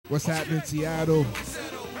What's happening, Seattle?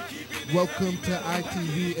 Welcome to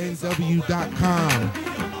ITVNW.com.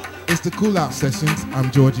 It's the Coolout Sessions.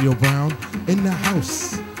 I'm Giorgio Brown in the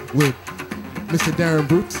house with Mr. Darren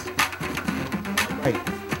Brooks. Hey,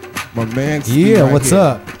 my man Steve right what's here.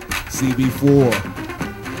 up?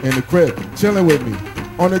 CB4 in the crib, chilling with me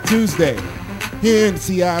on a Tuesday here in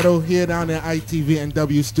Seattle, here down in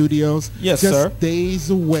ITVNW studios. Yes, Just sir. days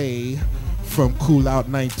away from Coolout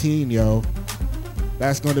 19, yo.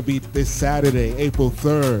 That's going to be this Saturday, April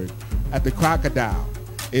 3rd, at the Crocodile.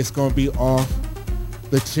 It's going to be off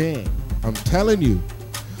the chain. I'm telling you.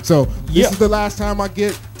 So this is the last time I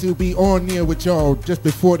get to be on here with y'all just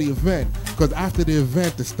before the event. Because after the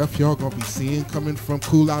event, the stuff y'all going to be seeing coming from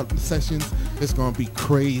Coolout sessions, it's going to be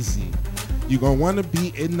crazy. You're going to want to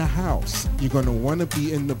be in the house. You're going to want to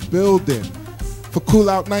be in the building for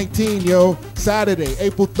Coolout 19, yo. Saturday,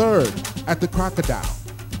 April 3rd at the Crocodile.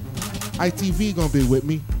 ITV gonna be with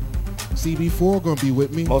me. CB4 gonna be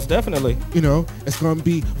with me. Most definitely. You know, it's gonna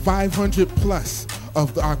be 500 plus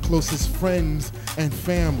of our closest friends and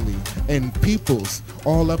family and peoples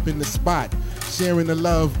all up in the spot, sharing the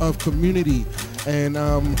love of community and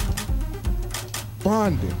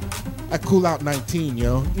bonding at Coolout 19,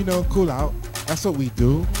 yo. You know, Coolout, that's what we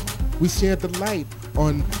do. We share the light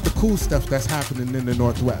on the cool stuff that's happening in the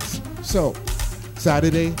Northwest. So,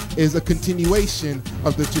 Saturday is a continuation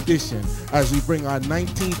of the tradition as we bring our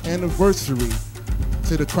 19th anniversary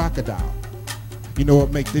to the Crocodile. You know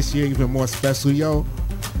what makes this year even more special, yo?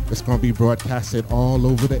 It's going to be broadcasted all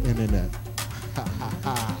over the internet.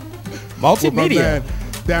 Multimedia. With my man,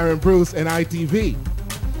 Darren Bruce and ITV.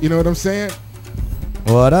 You know what I'm saying?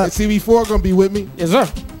 What up? CB4 going to be with me. Yes, sir.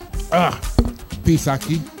 Peace,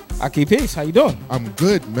 Aki. Aki Peace. How you doing? I'm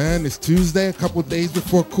good, man. It's Tuesday, a couple days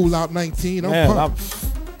before Coolout 19. I'm pumped.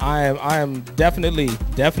 I am definitely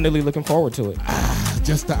looking forward to it.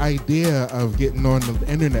 Just the idea of getting on the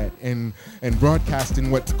internet and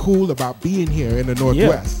broadcasting what's cool about being here in the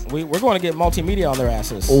Northwest. Yeah, we're going to get multimedia on their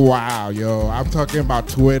asses. Wow, yo. I'm talking about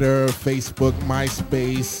Twitter, Facebook,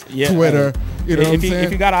 MySpace, Twitter. You know what I'm saying?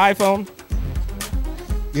 If you got an iPhone.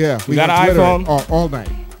 Yeah. We got an iPhone. All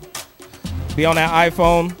night. Be on that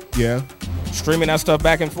iPhone. Yeah. Streaming that stuff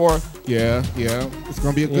back and forth. Yeah. It's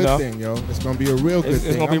going to be a good thing, yo. It's going to be a real good thing.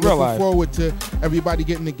 It's going to be real live. I'm looking forward to everybody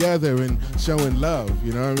getting together and showing love,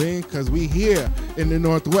 you know what I mean? Because we here in the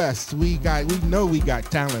Northwest, we know we got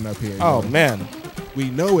talent up here. Oh, man. We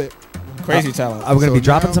know it. Crazy talent. Are we going to be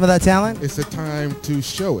dropping some of that talent? It's a time to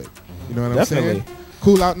show it. You know what Definitely. I'm saying?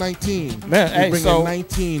 Coolout 19. Man, hey, bringing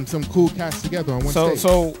 19, some cool cats together on one stage.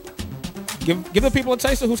 So give the people a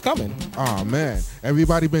taste of who's coming. Oh, man.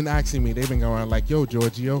 Everybody been asking me. They've been going like, yo,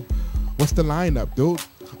 Giorgio, what's the lineup, dude?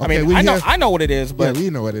 Okay, I know what it is, but we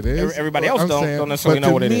know what it is. Everybody else don't necessarily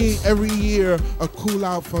know what it is. But to me, every year, a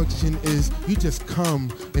Coolout function is you just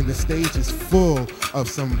come and the stage is full of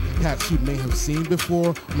some cats you may have seen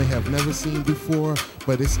before, may have never seen before,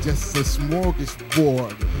 but it's just a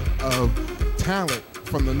smorgasbord of talent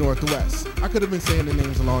from the Northwest. I could have been saying the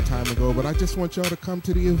names a long time ago, but I just want y'all to come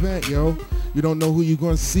to the event, yo. You don't know who you're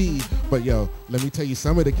going to see, but yo, let me tell you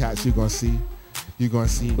some of the cats you're going to see. You're going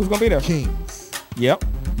to see who's going to be there? Kings. Yep.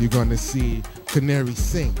 You're going to see Canary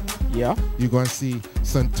Sing. Yeah. You're going to see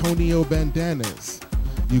Santonio Bandanas.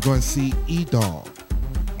 You're going to see E-Dog.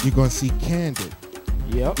 You're going to see Candid.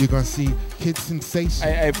 Yep. You're going to see Kid Sensation.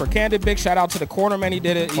 Hey, for Candid, big shout out to the Corner, man. He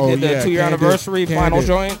did it. He did the 2-year anniversary final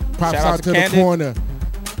joint. Props shout out to Candid. the Corner.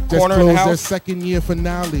 Just Corner closed in the house. their second year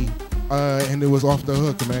finale. And it was off the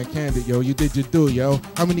hook, man. Candid, yo. You did your do, yo.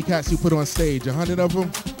 How many cats you put on stage? 100 of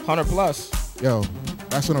them? 100 plus. Yo,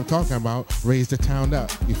 that's what I'm talking about. Raise the town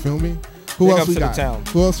up. You feel me? Who else we got?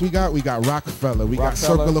 Who else we got? We got Rockefeller. We got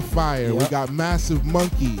Circle of Fire. Yep. We got Massive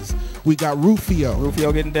Monkeys. We got Rufio.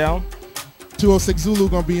 Rufio getting down. 206 Zulu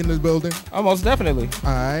gonna be in the building. Almost definitely.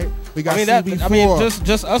 All right. We got CB4.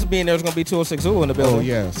 Just us being there is gonna be 206 Zulu in the building. Oh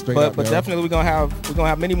yeah, straight up. But definitely we're gonna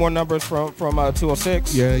have many more numbers from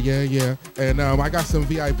 206. Yeah. And I got some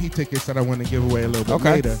VIP tickets that I want to give away a little bit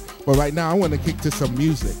later. But right now I want to kick to some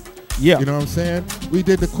music. Yeah. You know what I'm saying? We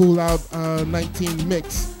did the Coolout 19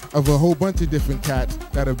 mix of a whole bunch of different cats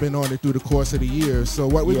that have been on it through the course of the years. So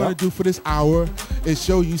what we're going to do for this hour is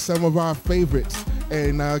show you some of our favorites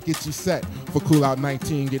and get you set for Coolout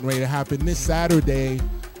 19 getting ready to happen this Saturday,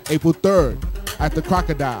 April 3rd at the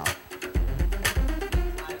Crocodile.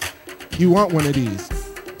 You want one of these?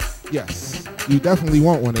 Yes, you definitely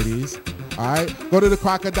want one of these. All right, go to the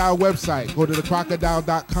Crocodile website. Go to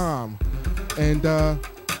thecrocodile.com and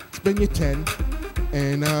spend your 10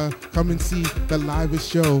 and come and see the livest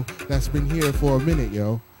show that's been here for a minute,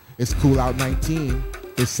 yo. It's Coolout 19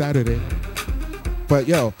 this Saturday. But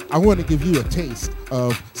yo, I want to give you a taste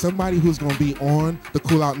of somebody who's going to be on the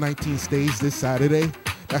Coolout 19 stage this Saturday.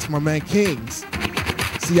 That's my man Kings.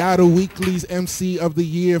 Seattle Weekly's MC of the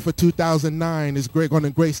Year for 2009 is going to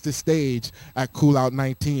grace the stage at Coolout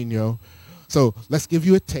 19, yo. So let's give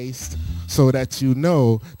you a taste so that you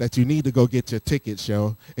know that you need to go get your tickets,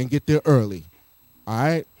 yo, and get there early. All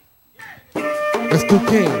right? Let's do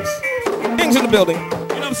Kings. Kings in the building. You know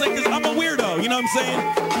what I'm saying? Because I'm a weirdo, you know what I'm saying?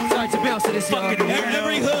 Sorry to bounce to this, Fucking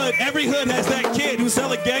every hood has that kid who's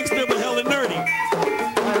hella gangster but hella nerdy.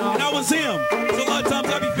 And I was him. So a lot of times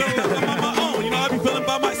I be feeling like I'm on my own. You know, I be feeling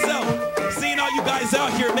by myself. Seeing all you guys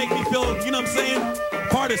out here make me feel, you know what I'm saying,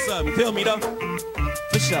 part of something. Feel me, though?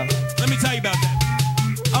 For sure. Let me tell you about that.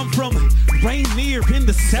 I'm from Rainier in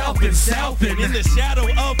the south and in the shadow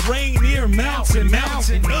of Rainier Mountain.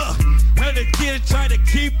 Where the kid try to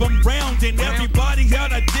keep them rounding. Everybody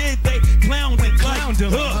out I did, they clowned him.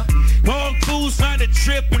 All fools trying to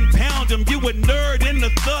trip and pound him. You a nerd and a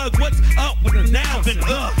thug, what's up with the now then?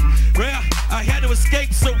 Well, I had to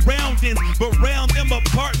escape surroundings, but round them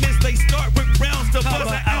apartments, they start with rounds to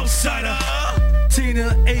buzz an outsider.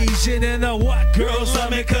 Tina, Asian, and the white girls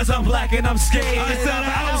love me cause I'm black and I'm scared. I said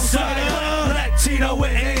I'm outsider. Latino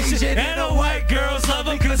and Asian, and the white girls love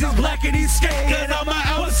him cause he's black and he's scared. Cause I'm an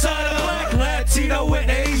outsider. Black, Latino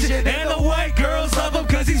and Asian, and the white girls love him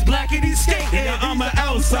cause he's black and he's scared. I'm an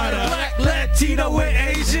outsider. Black, Latino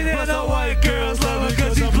and Asian, and the white girls love him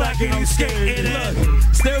cause he's black and he's scared. Look,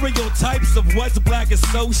 stereotypes of what's black is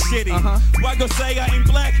so shitty. Why go say I ain't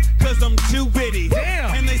black? Cause I'm too witty.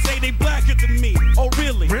 Damn. And they say they blacker than me. Oh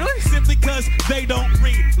really? Really? Simply cause they don't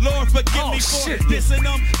read. Lord forgive me for dissing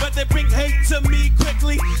them, but they bring hate to me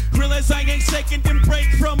quickly. Realize I ain't shaking them break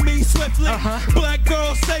from me swiftly. Black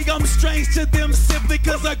girls say I'm strange to them simply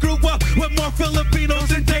cause I grew up with more Filipinos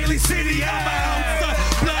than Daly City. I'm outside.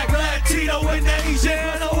 Black, Latino, and Asian.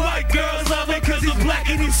 And the white girls love me cause he's black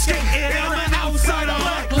and he's skating. I'm an outsider.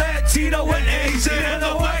 Black, Latino, and Asian, and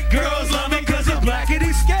the white girls love me cause he's black and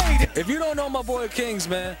he's skating. If you don't know my boy Kings,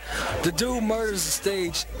 man, the dude murders the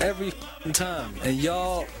stage every time, and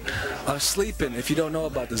y'all are sleeping if you don't know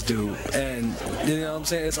about this dude. And you know what I'm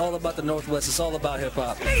saying? It's all about the Northwest. It's all about hip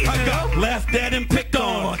hop. I got laughed at and picked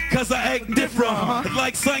on cause I act different,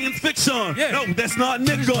 like science fiction. No, that's not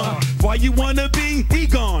nigga. Why you wanna be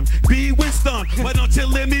Egon? Be Winston. Why don't you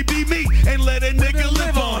let me be me and let a nigga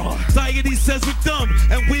live on? Society says we're dumb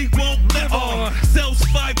and we won't live on. Selves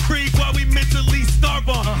fight free while we mentally starve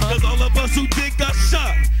on. Cause all of us who did got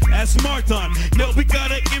shot as smart on. No, we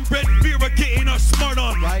got an inbred fear of getting our smart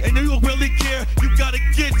on. And you don't really care, you gotta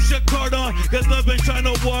get your card on. Cause I've been trying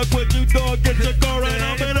to walk with you, dog. Get your car on.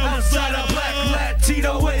 I'm an outsider. Black,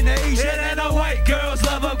 Latino, and Asian, and the white girls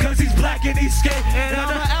love him cause he's black and he's skating. And I'm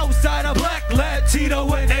an outsider. Black,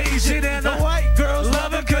 Latino, and Asian, and the white girls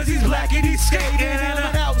love him cause he's black and he's skating. And I'm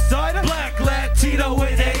an outsider. Black, Latino,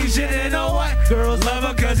 and Asian, and the white girls love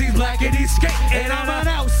him cause he's black and he's skating. And I'm an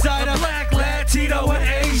outsider. Black, Latino,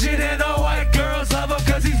 and Asian, and the white girls love him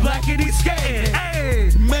cause he's black and he's skating.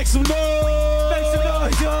 Hey, make some noise. Make some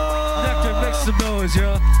noise, y'all. Nectar, make some noise,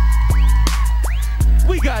 y'all.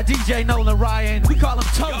 We got DJ Nolan Ryan. We call him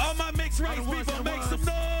Toast. Yo, all my mixed race people, make some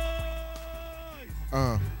noise.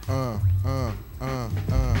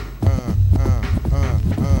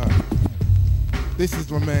 This is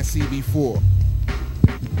my man CB4.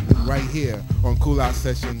 Right here on Coolout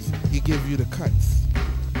Sessions. He give you the cuts.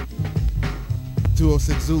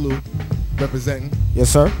 206 Zulu representing. Yes,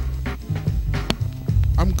 sir.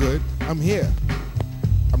 I'm good. I'm here.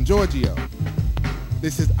 I'm Giorgio.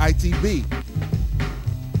 This is ITV.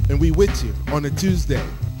 And we with you on a Tuesday.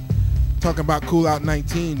 Talking about Coolout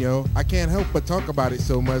 19, yo. I can't help but talk about it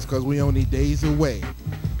so much because we only days away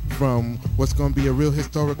from what's going to be a real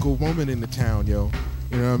historical moment in the town, yo.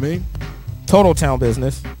 You know what I mean? Total town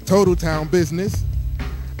business. Total town business.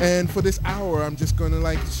 And for this hour, I'm just going to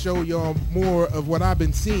like show y'all more of what I've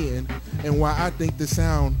been seeing and why I think the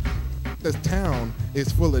town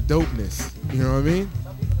is full of dopeness. You know what I mean?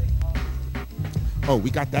 Oh, we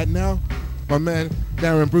got that now? My man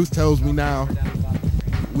Darren Bruce tells me now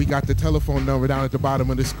we got the telephone number down at the bottom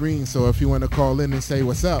of the screen, so if you want to call in and say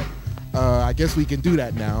what's up, I guess we can do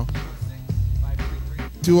that now.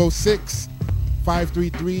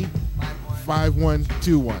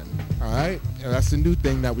 206-533-5121. All right? That's the new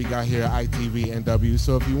thing that we got here at ITV NW,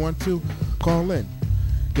 so if you want to, call in.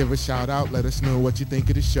 Give a shout out, let us know what you think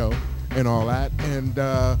of the show and all that, and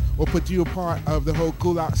we'll put you a part of the whole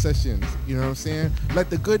Coolout Sessions. You know what I'm saying? Let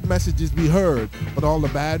the good messages be heard, but all the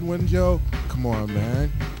bad ones, yo, come on,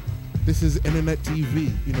 man. This is internet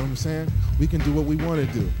TV, you know what I'm saying? We can do what we want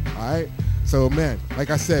to do, all right? So, man, like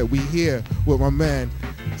I said, we here with my man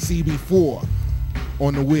CB4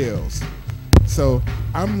 on the wheels. So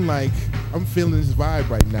I'm feeling this vibe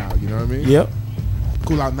right now. You know what I mean? Yep.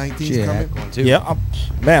 Coolout 19's coming. Yeah,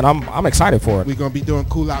 I'm excited for it. We're gonna be doing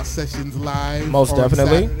Coolout sessions live. Most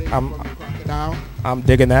definitely. I'm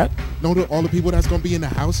digging that. Know all the people that's gonna be in the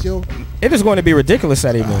house, yo. It is going to be ridiculous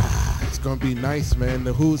that evening. It's gonna be nice, man.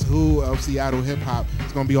 The who's who of Seattle hip hop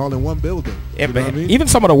is gonna be all in one building. You know what I mean? Even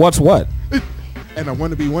some of the what's what. And I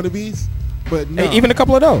want to be wannabes, but no. Even a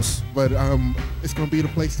couple of those. But it's gonna be the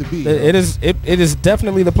place to be. It is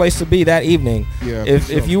definitely the place to be that evening. Yeah.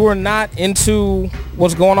 If you are not into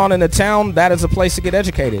what's going on in the town, that is a place to get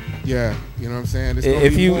educated. Yeah, you know what I'm saying.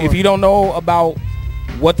 If you don't know about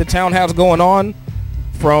what the town has going on,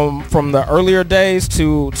 from the earlier days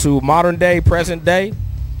to modern day, present day,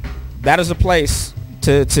 that is a place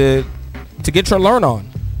to get your learn on.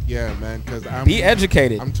 Yeah, man, because be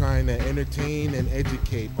educated. I'm trying to entertain and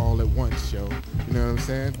educate all at once, yo. You know what I'm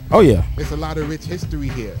saying? Oh yeah. It's a lot of rich history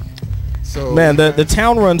here. So man, the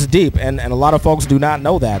town runs deep, and a lot of folks do not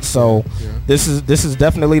know that. So this is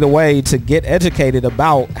definitely the way to get educated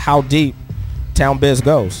about how deep town biz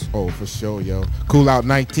goes. Oh, for sure, yo. Coolout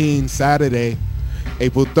 19 Saturday,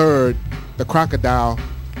 April 3rd, the Crocodile.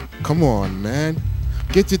 Come on, man.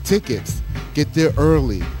 Get your tickets. Get there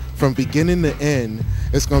early. From beginning to end,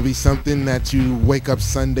 it's going to be something that you wake up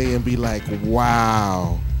Sunday and be like,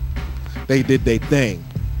 wow, they did their thing.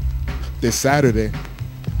 This Saturday.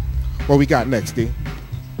 What we got next, D?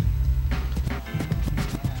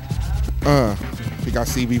 We got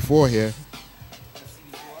CB4 here.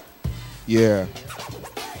 Yeah.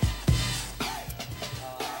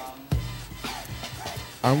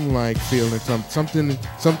 I'm like feeling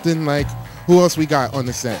something like, who else we got on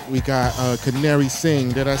the set? We got Canary Singh.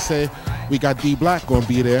 Did I say? We got D Black gonna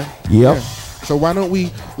be there. Yep. Yeah. So why don't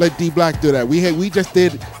we let D Black do that? We just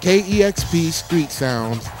did KEXP Street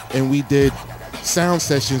Sounds, and we did sound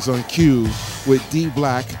sessions on Q with D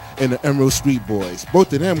Black and the Emerald Street Boys.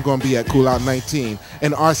 Both of them gonna be at Coolout 19.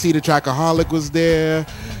 And RC the Trackaholic was there.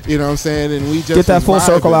 You know what I'm saying? And we just get that full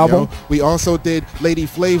circle album. Yo. We also did Lady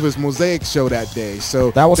Flavor's Mosaic show that day. So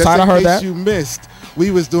that was tight. I heard that. You missed. We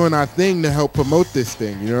was doing our thing to help promote this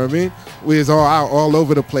thing, you know what I mean? We was all out all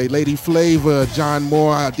over the place. Lady Flavor, John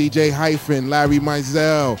Moore, DJ Hyphen, Larry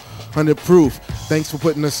Mizell, 100 Proof. Thanks for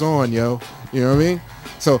putting us on, yo. You know what I mean?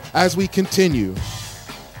 So as we continue,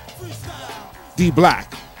 D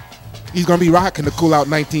Black, he's going to be rocking the Coolout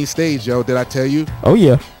 19 stage, yo. Did I tell you? Oh,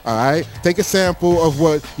 yeah. All right. Take a sample of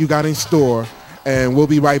what you got in store, and we'll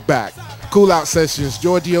be right back. Coolout Sessions,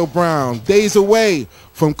 Giorgio Brown, days away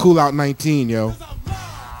from Coolout 19, yo.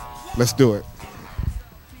 Let's do it.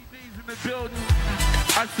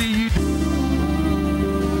 I see you.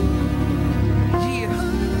 Yeah.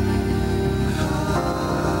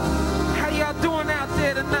 How y'all doing out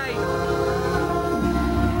there tonight?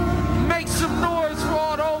 Make some noise for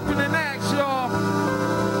all the opening acts, y'all.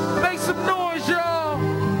 Make some noise, y'all.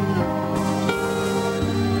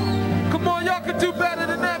 Come on, y'all can do better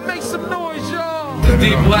than that. Make some noise, y'all.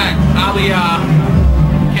 D Black, Aliyah.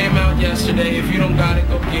 Came out yesterday. If you don't got it,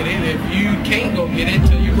 go get it. If you can't go get it,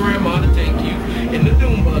 tell your grandma to take you in the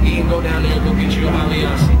Doom Buggy and go down there and go get you a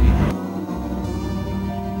Aliyah CD.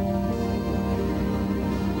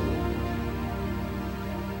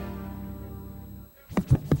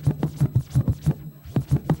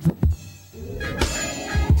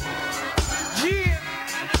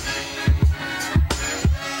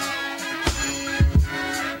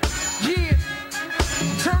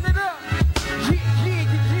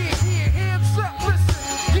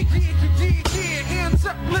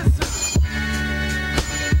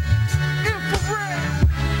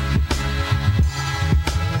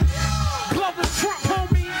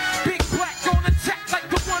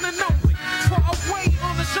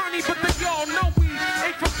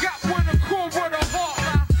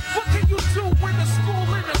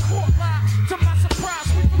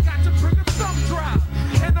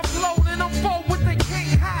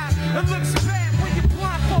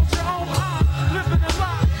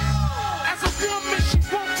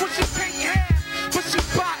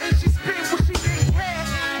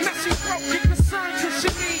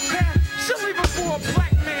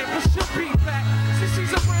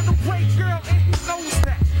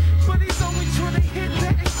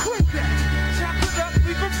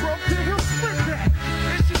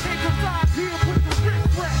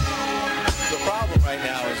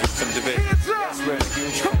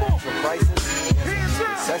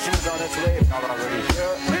 Sessions on its way, if not already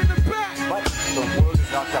here. But the world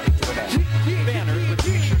is not coming to an end. Banners with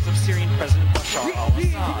pictures of Syrian President Bashar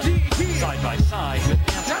al-Assad, side by side with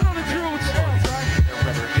anti-American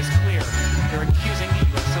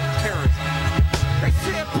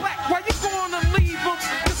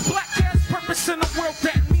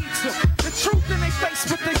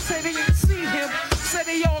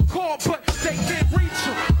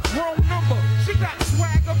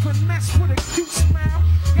finesse with a cute smile.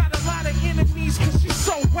 Got a lot of enemies cause she's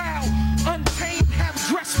so wild. Untamed, half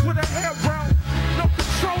dressed with her hair brown. No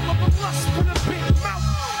control of a lust with a big mouth.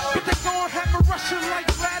 But they gon' have her Russian like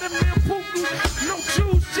Vladimir Putin. No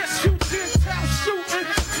Jews, just you Gentile shooting.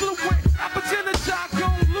 Fluent, opportunity,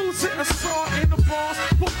 gon' lose it. A saw in the balls,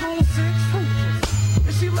 balloons and troopers.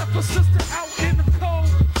 And she left her sister out in the cold.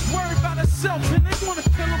 Worried about herself and they wanna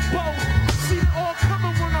kill her both. See it all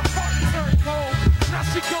coming when her heart turned cold. Now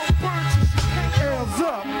she gon' burn till she can't hands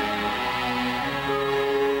up.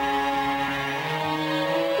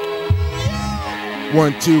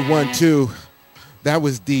 1 2 1 2. That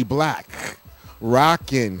was D Black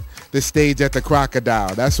rocking the stage at the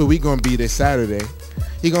Crocodile. That's where we gonna be this Saturday.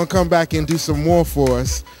 He gonna come back and do some more for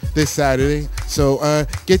us this Saturday. So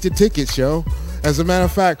get your tickets, yo. As a matter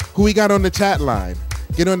of fact, who we got on the chat line?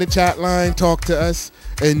 Get on the chat line, talk to us,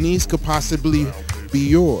 and these could possibly be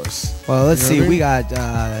yours. Well, let's see. We got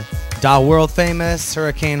Da World Famous,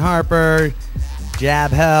 Hurricane Harper,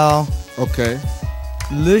 Jab Hell. Okay.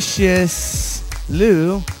 Lucius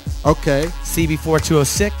Lou. Okay.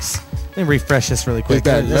 CB4206. Let me refresh this really quick. Is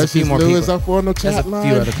that There's a few more Lou people. is up on the chat line?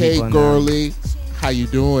 Few other Hey, people in girly. How you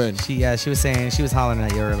doing? She was saying, she was hollering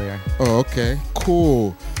at you earlier. Oh, okay.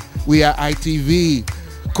 Cool. We at ITV.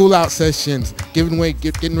 Coolout sessions. Getting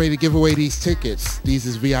ready to give away these tickets. These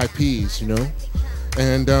is VIPs, you know?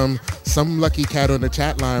 And some lucky cat on the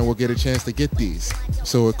chat line will get a chance to get these.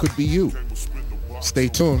 So it could be you. Stay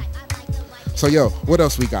tuned. So, yo, what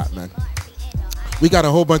else we got, man? We got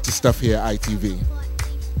a whole bunch of stuff here at ITV.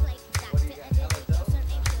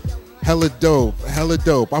 Hella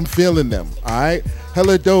dope. I'm feeling them, all right?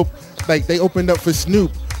 Hella dope. Like, they opened up for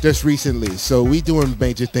Snoop just recently. So we doing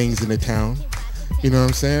major things in the town. You know what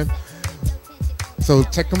I'm saying? So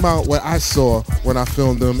check them out what I saw when I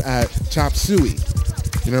filmed them at Chop Suey.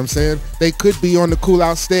 You know what I'm saying? They could be on the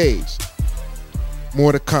Coolout stage.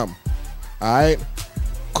 More to come. All right?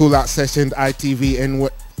 Coolout session, ITV,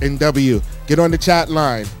 NW. Get on the chat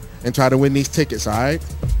line and try to win these tickets, all right?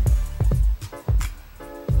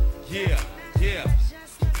 Yeah.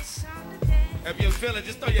 If you're feeling,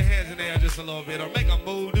 just throw your hands in the air just a little bit or make a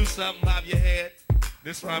move, do something, bob your head.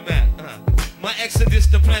 This where I'm at. My exodus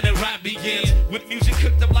to planet rock begins with music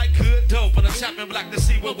cooked up like good dope on a chopping block to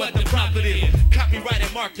see what the profit is. Copyright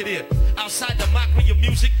and market it. Outside the mockery of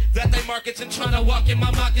music that they market and trying to walk in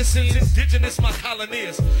my moccasins. Indigenous my colony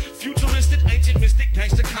is. Futuristic, ancient mystic,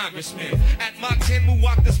 gangster congressman. At Mach 10,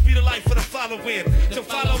 moonwalk the speed of light for the following. To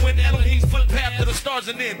follow in Elohim's footpath to the stars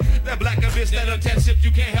and in. That black abyss, that untapped ship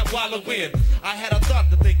you can't help wallow in. I had a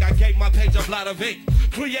thought to think, I gave my page a blot of ink.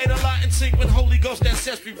 Create a lot in sync with Holy Ghost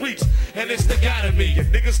ancestry reach. And it's the God of me,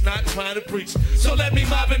 and niggas not trying to preach. So let me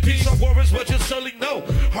mob in peace, or war is what you surely know.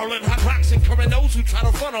 Hurling hot rocks and current those who try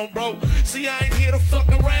to front on, bro. See, I ain't here to fuck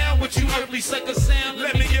around with you earthly sucker sound.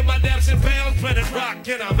 Let me get my dabs and pounds, planet rock,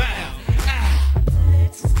 and I'm out.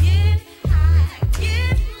 Let's get high,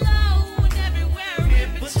 get low, and everywhere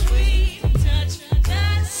in between. Touch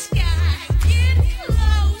the sky, get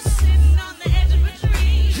close, sitting on the edge of a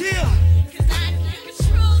tree. Yeah.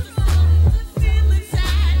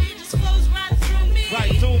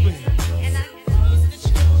 Right through me.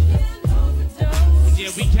 Yeah,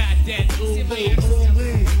 we got that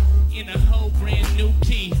ooh-wee in a whole brand new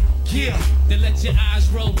key. Yeah. To let your eyes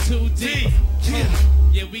roll too deep.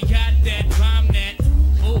 Yeah, we got that bomb that.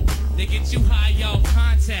 Ooh, they get you high off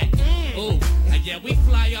contact. Ooh, yeah, we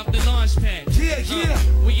fly off the launch pad. Yeah.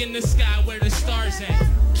 We in the sky where the stars at.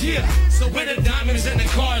 Yeah. So where the diamonds and the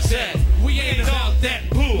cars at? We ain't about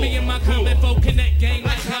that. Me and my common folk connect gang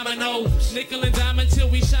like domino. Nickel and diamond till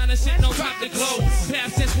we shine and sitting on top the globe.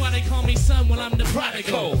 Past that's why they call me son when I'm the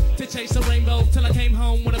prodigal. To chase a rainbow till I came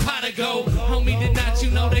home with a pot of gold. Homie, did not you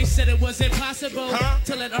know they said it was impossible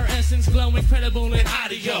to let our essence glow incredible and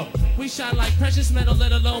audio. We shine like precious metal,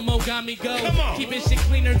 let alone Mogami go. Keeping shit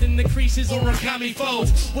cleaner than the creases origami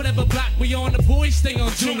folds. Whatever block we on, the boys stay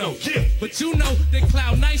on Juno. But you know that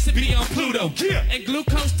cloud nice to be on Pluto. And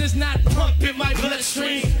glucose does not pump in my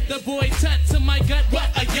bloodstream. The boy tut to my gut, what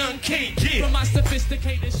a young king. From my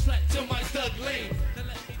sophisticated strut to my thug lean.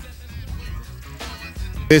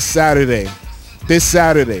 This Saturday,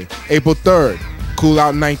 April 3rd,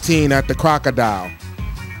 Coolout 19 at the Crocodile.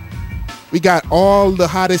 We got all the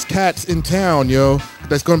hottest cats in town, yo,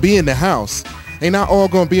 that's gonna be in the house. They not all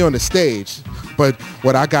gonna be on the stage, but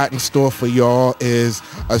what I got in store for y'all is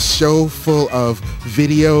a show full of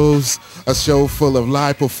videos, a show full of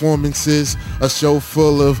live performances, a show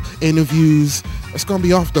full of interviews. It's gonna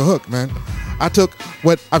be off the hook, man. I took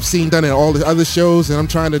what I've seen done in all the other shows and I'm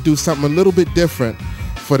trying to do something a little bit different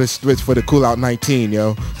for the Coolout 19,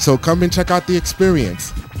 yo. So come and check out the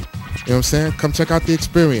experience. what I'm saying? Come check out the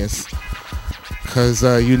experience. Because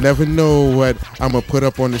you never know what I'm going to put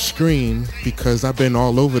up on the screen because I've been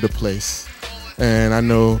all over the place. And I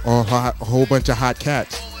know a whole bunch of hot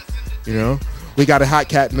cats, you know? We got a hot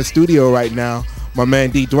cat in the studio right now. My man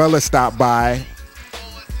D Dweller stopped by.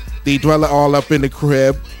 D Dweller all up in the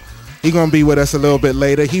crib. He going to be with us a little bit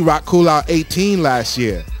later. He rocked Coolout 18 last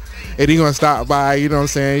year. And he going to stop by, you know what I'm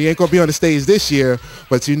saying? He ain't going to be on the stage this year,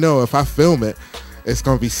 but you know if I film it, it's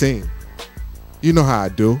going to be seen. You know how I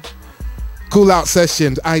do. Coolout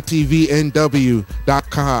Sessions, ITVNW.com.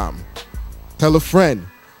 Tell a friend.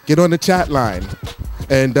 Get on the chat line.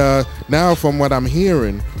 And now from what I'm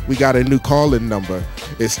hearing, we got a new call-in number.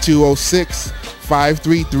 It's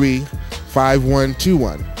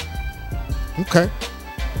 206-533-5121. Okay.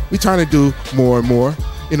 We trying to do more and more.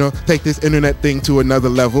 You know, take this internet thing to another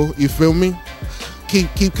level. You feel me?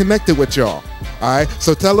 Keep connected with y'all. All right?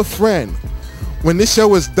 So tell a friend. When this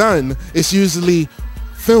show is done, it's usually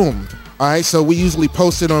filmed. All right, so we usually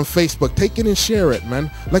post it on Facebook. Take it and share it,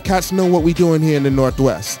 man. Let cats know what we doing here in the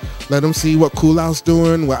Northwest. Let them see what Coolout's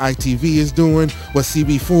doing, what ITV is doing, what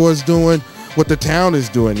CB4 is doing, what the town is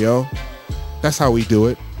doing, yo. That's how we do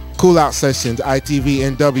it. Coolout Sessions,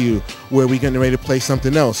 ITVNW, where we getting ready to play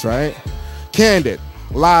something else, right? Candid,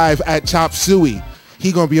 live at Chop Suey.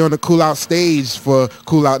 He gonna be on the Coolout stage for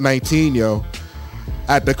Coolout 19, yo.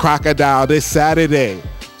 At the Crocodile this Saturday.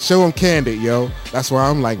 Show him Candid, yo. That's why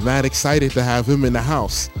I'm like mad excited to have him in the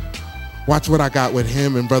house. Watch what I got with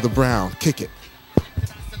him and Brother Brown. Kick it.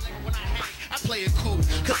 I play it cool,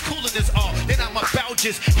 cause coolin' is all. Then I'm about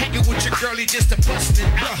just hanging with your girlie just to bust it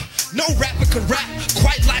out. No rapper can rap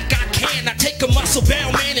quite like I can. I take a muscle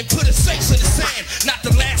bound man and put his face in the sand. Not the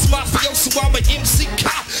last mafioso, I'm an MC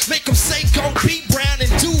cop. Make him say go be Brown and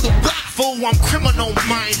do the rock. Fool, I'm criminal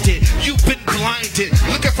minded. You've been blinded.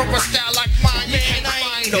 Looking for a style like mine, man, I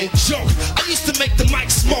ain't no joke. I used to make the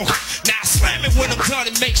mic smoke. Now I slam it when I'm done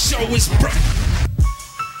and make sure it's broke.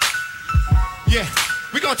 Yeah,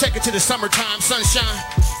 we gonna take it to the summertime sunshine.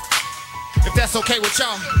 If that's okay with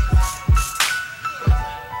y'all.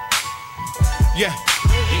 Yeah.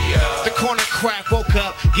 The corner crack woke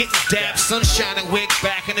up, getting dabbed, sunshine and wig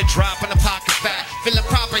back in the drop in the pocket fat. Feeling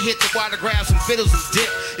proper, hit the water, grab some fiddles and dip.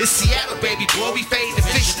 It's Seattle, baby, boy, we fade the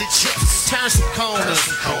fish and chips. Turn some corners,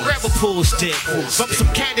 grab a pool stick. Bump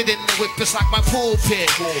some Candid in the whip, it's like my pool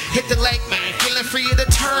pit. Hit the lake, man, feeling free of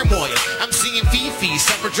the turmoil. I'm seeing Fifi,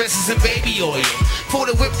 summer dresses and baby oil. Pull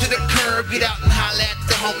the whip to the curb, get out and holla at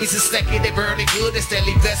the homies a second. They burning good, they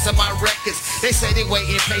steadily bless on my records. They say they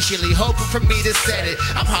waiting patiently, hoping for me to set it.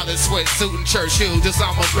 I'm hollering sweatsuit and church shoes, just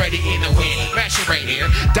almost ready in the wind. Mashing Rainier,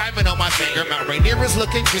 diamond on my finger. Mount Rainier is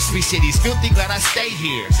looking crispy, city's filthy, glad I stay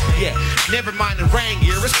here. Yeah, never mind the rain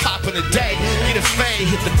gear, it's popping today. Get a fade,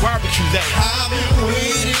 hit the barbecue day. I've been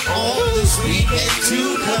waiting on this weekend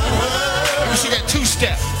to come. You see that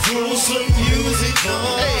two-step? Throw some music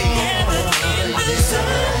on. Hey. In the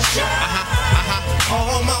sunshine.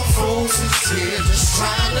 All my folks is here just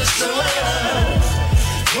trying to show up.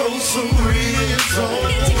 Throw some ribs on.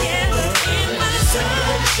 Get together in the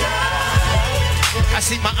sunshine. I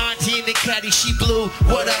see my auntie in the caddy, she blue.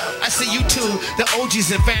 What up? I see you too. The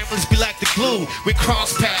OGs and families be like the glue. We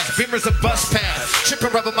cross paths, Beamers a bus pass.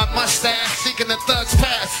 Tripping rubber my mustache, thinking the thugs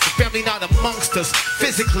pass. The family not amongst us.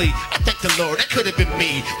 Physically, I thank the Lord, that could have been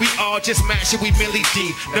me. We all just mash it, we Millie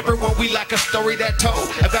D. Number one, we like a story that told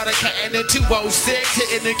about a cat and a 206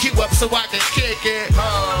 hitting the queue up so I can kick it.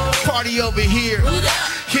 Party over here.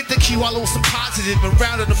 Hit the queue all on some positive and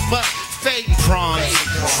rounded them up. Fading prawns,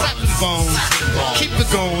 slapping bones, keep it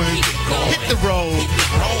going, hit the road.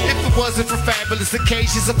 If it wasn't for fabulous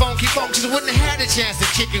occasions of funky functions, wouldn't have had a chance to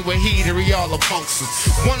kick it with heatery all amongst us.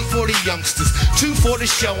 1 for the youngsters, 2 for the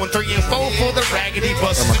show, and 3 and 4 for the raggedy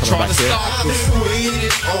buses to try to stop us.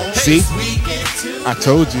 See? I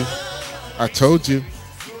told you.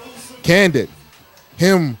 Candid,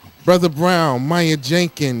 him, Brother Brown, Maya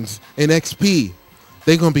Jenkins, and XP.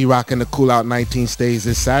 They're going to be rocking the Coolout 19 stage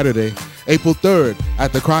this Saturday, April 3rd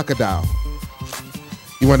at the Crocodile.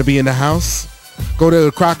 You want to be in the house? Go to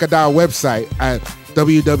the Crocodile website at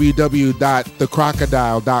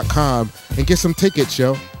www.thecrocodile.com and get some tickets,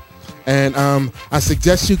 yo. And I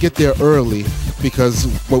suggest you get there early because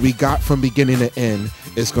what we got from beginning to end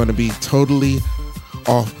is going to be totally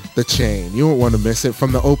off the chain. You won't want to miss it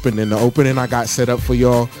from the opening. The opening I got set up for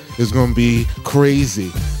y'all is going to be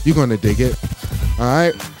crazy. You're going to dig it. All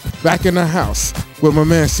right, back in the house with my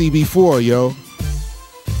man CB4, yo.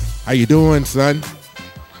 How you doing, son?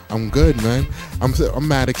 I'm good, man. I'm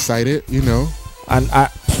mad excited, you know. I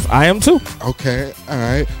I am too. Okay, all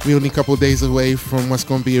right. We only a couple days away from what's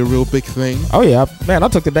going to be a real big thing. Oh yeah, man. I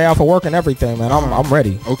took the day off of work and everything, man. I'm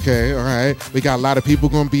ready. Okay, all right. We got a lot of people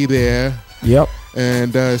going to be there. Yep.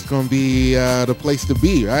 And it's going to be the place to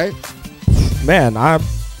be, right? Man,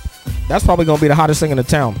 that's probably going to be the hottest thing in the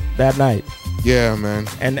town that night. Yeah, man.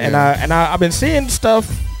 And I've been seeing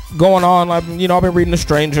stuff going on. I've been reading The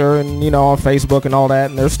Stranger and on Facebook and all that,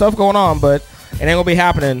 and there's stuff going on, but it ain't gonna be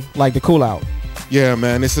happening like the Coolout. Yeah,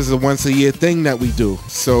 man. This is a once a year thing that we do.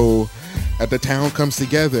 So the town comes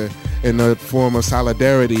together in a form of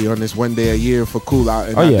solidarity on this one day a year for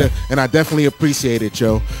Coolout, and I definitely appreciate it,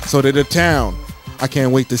 Joe. So to the town, I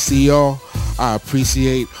can't wait to see y'all. I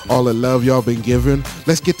appreciate all the love y'all been giving.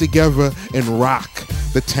 Let's get together and rock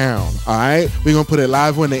the town. All right, we're gonna put it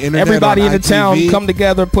live on the internet. Everybody in the ITV. town, come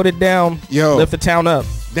together, put it down, lift the town up.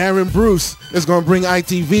 Darren Bruce is gonna bring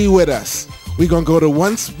ITV with us. We're gonna go to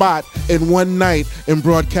one spot in one night and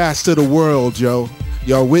broadcast to the world, Joe.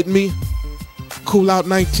 Y'all with me? Coolout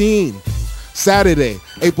 19, Saturday,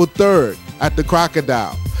 April 3rd at the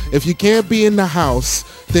Crocodile. If you can't be in the house,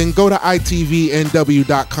 then go to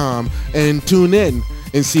itvnw.com and tune in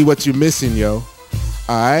and see what you're missing, yo.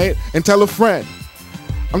 All right? And tell a friend.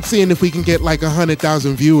 I'm seeing if we can get like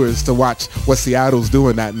 100,000 viewers to watch what Seattle's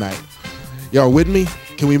doing that night. Y'all with me?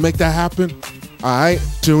 Can we make that happen? All right?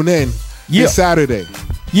 Tune in. This Saturday.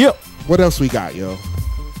 Yep. What else we got, yo?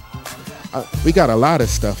 We got a lot of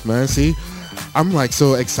stuff, man. See? I'm like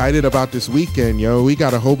so excited about this weekend, yo. We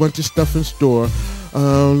got a whole bunch of stuff in store.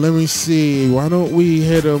 Let me see. Why don't we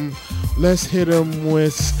hit them? Let's hit them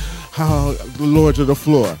with the Lords of the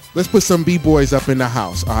Floor. Let's put some B-boys up in the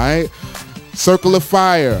house, all right? Circle of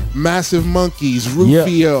Fire, Massive Monkeys,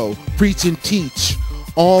 Rufio, Preach and Teach,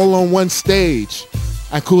 all on one stage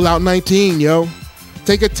at Coolout 19, yo.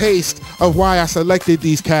 Take a taste of why I selected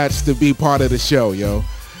these cats to be part of the show, yo.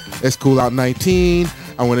 It's Coolout 19.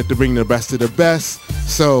 I wanted to bring the best of the best.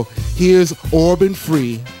 So here's Orban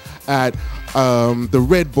Free at the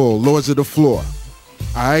Red Bull, Lords of the Floor.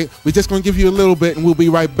 All right? We're just going to give you a little bit and we'll be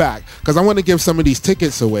right back because I want to give some of these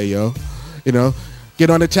tickets away, yo. Get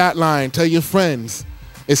on the chat line. Tell your friends.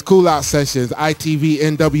 It's Coolout Sessions,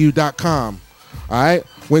 itvnw.com. All right?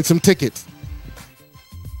 Win some tickets.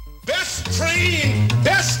 Best trained,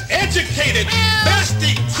 best educated, best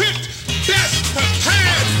equipped, best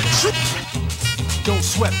prepared. Don't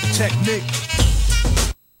sweat the technique.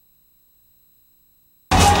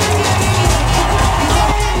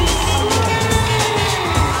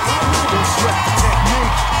 Don't sweat the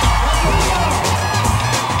technique.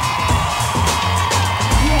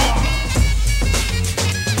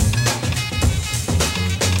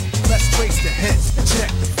 Let's trace the hits and check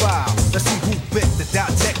the file. Let's see who bit the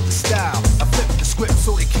dissect the style. I flip the script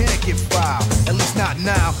so they can't get filed. At least not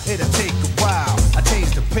now, it'll take a while. I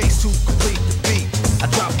change the pace to complete the beat. I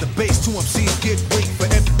drop the bass to MCs get weak. For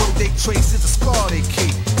every road they trace is a scar they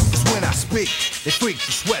keep. It's when I speak, they freak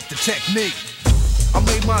to sweat the technique. I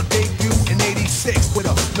made my debut in '86 with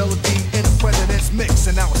a melody in the president's mix.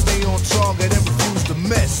 And now I stay on target and refuse to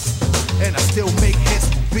miss. And I still make hits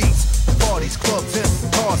for beats. Parties, clubs,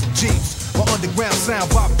 and cars and jeeps. My underground sound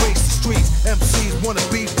vibrates the streets. MCs wanna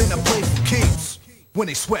beef, then I play for keeps. When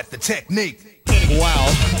they sweat the technique. Wow.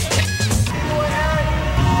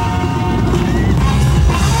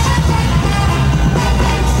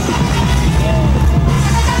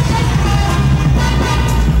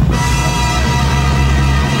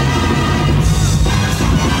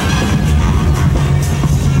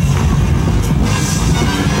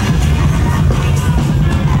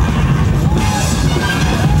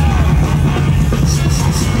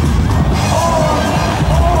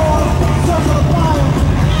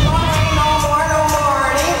 No more,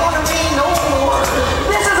 ain't gonna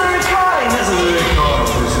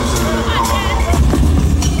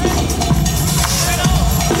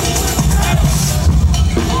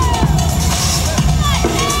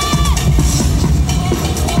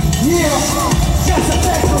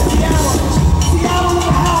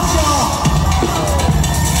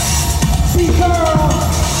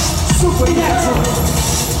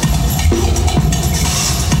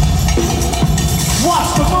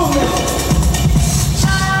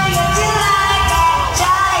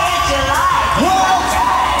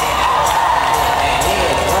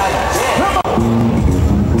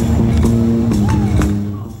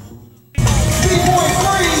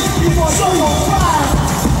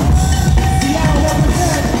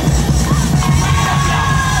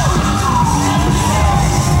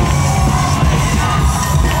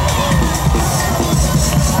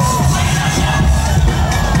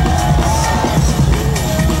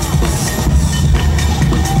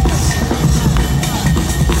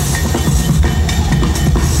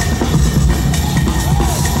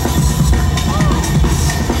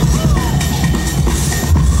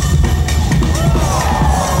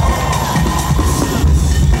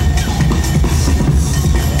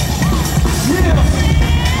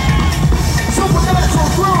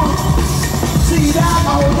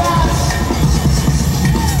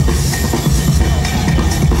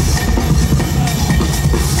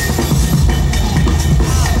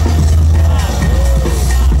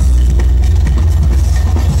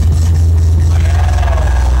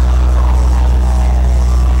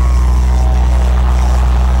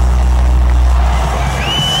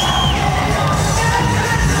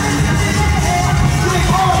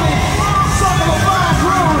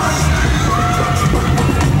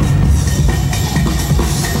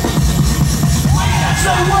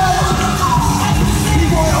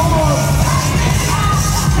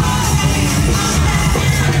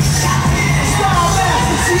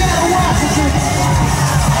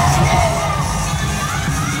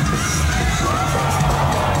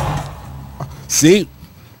See,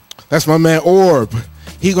 that's my man Orb.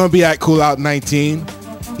 He gonna be at Coolout 19.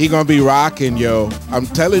 He gonna be rocking, yo. I'm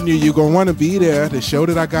telling you, you're gonna want to be there. The show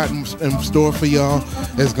that I got in store for y'all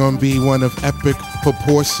is gonna be one of epic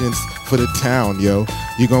proportions for the town, yo.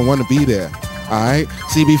 You're gonna want to be there. All right.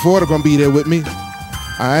 CB4 are gonna be there with me.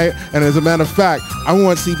 All right. And as a matter of fact, I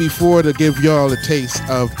want CB4 to give y'all a taste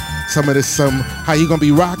of some of this, how you gonna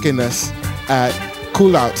be rocking us at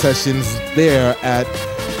Coolout sessions there at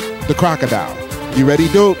the Crocodile. You ready,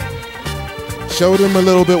 dude? Show them a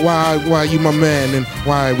little bit why you my man and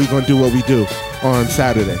why we gonna do what we do on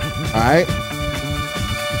Saturday. All right?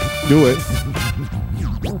 Do it.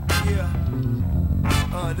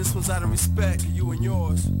 Yeah. This one's out of respect, you and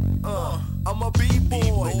yours. I'm a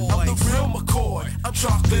B-boy, I'm the real McCoy. I'm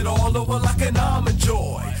chocolate all over like an almond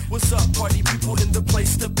joy. What's up, party people in the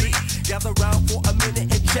place to be? Gather round for a minute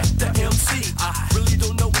and check the MC. I really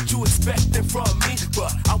don't know what you expecting from me,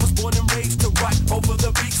 but I was born and raised to rock over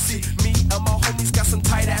the beat. See, me and my homies got some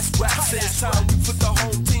tight-ass raps. It's time we put the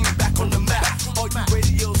home team back on the map. All you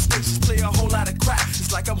radio stations play a whole lot of crap.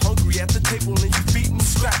 It's like I'm hungry at the table and you beat me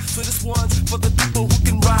scrap. So this one's for the people who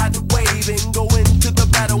can ride the wave and go into the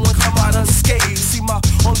battle and come out unscathed. See, my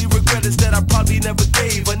only regret is that I probably never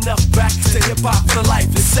gave enough back to hip-hop for the life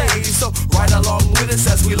it saved. So ride along with us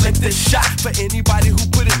as we lick this shot. For anybody who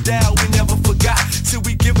put it down, we never forgot. Till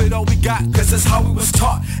we give it all we got, cause that's how we was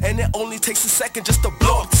taught. And it only takes a second just to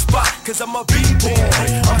blow up the spot. Cause I'm a B-boy,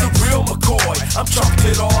 I'm the real McCoy. I'm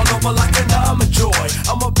chocolate all over like an almond joy.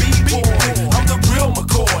 I'm a B-boy, I'm the real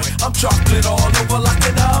McCoy. I'm chocolate all over like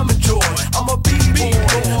an almond joy. I'm a B-boy,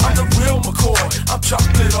 I'm the real McCoy. I'm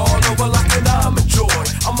chocolate all over like an almond joy.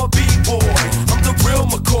 I'm a B-boy, I'm the real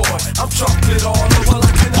McCoy. I'm chocolate all over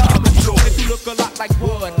like an almond joy. If you look a lot like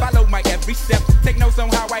wood, follow my every step. Take notes on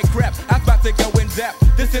how I crept. I was about to go in depth.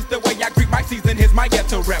 This is the way I greet my season. Here's my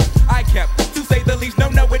ghetto rep. I kept, to say the least, no,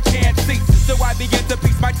 it can't cease. So I begin to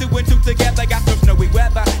piece my 2 and 2 together. Got some snowy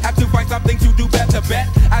weather. Have to find something to do better, bet.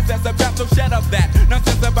 I said about so shut up that.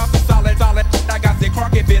 Nonsense about the solid. I got sick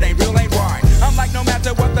crock if it ain't real, ain't right. I'm like no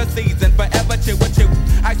matter what the season, forever chill with you.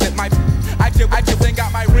 I said I chill and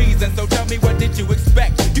got my reason. So tell me, what did you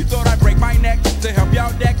expect? You thought I'd break my neck to help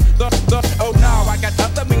y'all deck? Oh no, I got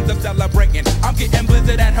other means of celebrating. I'm getting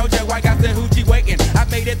blizzard at Hojo, I got the hoochie waiting. I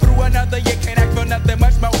made it through another year, can't ask for nothing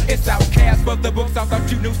much more. It's outcast, but the books I thought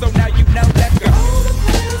you knew, so now you know. Let's go.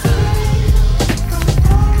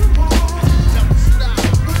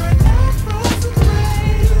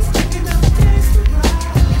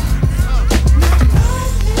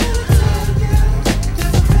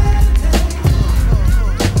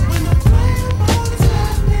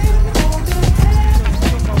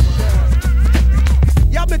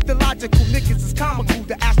 Niggas is comical,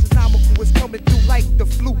 the astronomical is coming through like the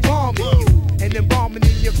flu bombing you, and then bombing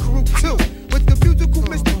in your crew too. With the musical,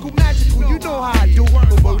 mystical, magical, you know how I do.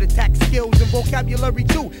 The word attack skills and vocabulary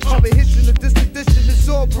too. Coming history of this edition is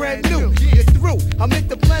all brand new. You're through. I'm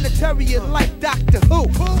interplanetary like Doctor Who.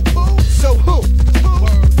 So who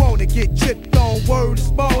wanna get chipped on? Word is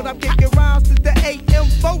bone. I'm kicking rounds to the AM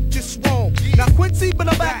vote just wrong. Now Quincy, but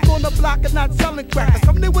I'm back on the block and not selling crack. I'm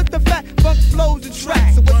coming in with the fat funk flows and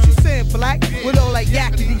tracks. So what you saying, black? With all like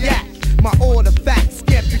yakety yak. My order facts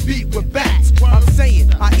can't be beat with bats. I'm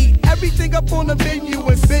saying I eat everything up on the menu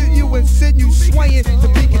and bend you and send you swaying to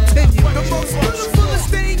be continued. The most beautifulest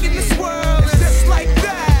thing in this world is just like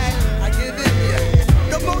that. I get it,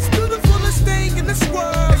 yeah. The most beautifulest thing in this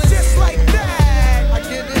world is just like that. I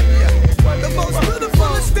get it, yeah. The most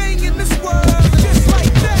beautifulest thing in this world is just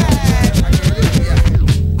like that. I get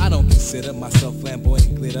it, yeah. I don't consider myself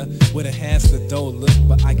flamboyant glitter with a hands to dough look,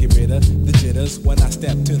 but I get rid of the jitters when I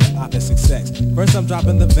step to the opposite sex. First I'm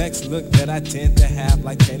dropping the vex look that I tend to have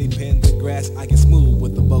like Teddy Pendergrass. I get smooth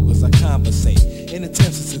with the vocals, I conversate in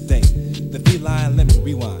attempts to sedate the feline. Let me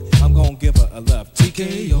rewind, I'm gonna give her a love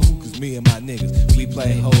TKO, cause me and my niggas, we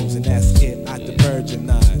play hoes and that's it, I the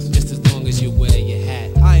virginize. Just as long as you wear your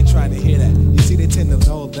hat. I ain't trying to hear that, you see they tend to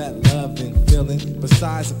know that love and feeling.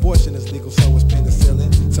 Besides abortion is legal, so is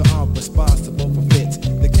penicillin. So I'm responsible for fits,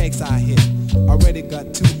 the cakes I hit. Already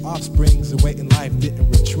got 2 offsprings and waiting life didn't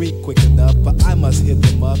retreat quick enough, but I must hit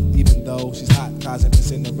them up even though she's hot, causing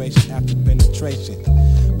incineration after penetration.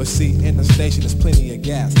 But see, in the station there's plenty of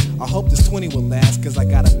gas. I hope this 20 will last, cause I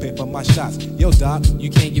gotta pay for my shots. Yo doc, you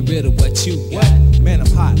can't get rid of what you got. Man,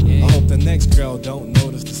 I'm hot, yeah. I hope the next girl don't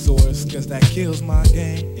notice the source, cause that kills my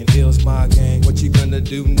game and heals my game. What you gonna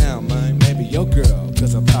do now, man? Maybe your girl,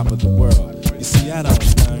 cause I'm top of the world. You see, I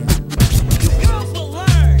don't learn. Girls will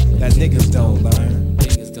learn that niggas don't learn.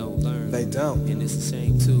 Niggas don't learn. They don't. And it's the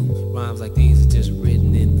same too. Rhymes like these are just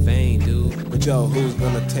written in vain, dude. But yo, who's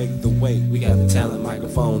gonna take the weight? We got the talent,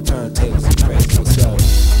 microphone, turntables, and tracks. Let's go.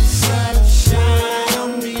 Sunshine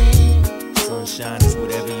on me. Sunshine is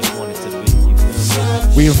whatever you want it to be. You feel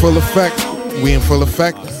me? We in full effect. We in full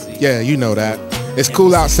effect. Yeah, you know that. It's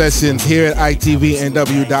Coolout Sessions here at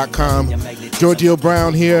ITVNW.com. Giorgio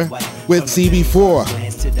Brown here with CB4.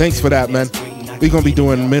 Thanks for that, man. We're going to be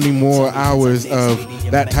doing many more hours of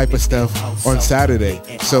that type of stuff on Saturday.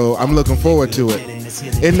 So I'm looking forward to it.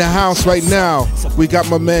 In the house right now, we got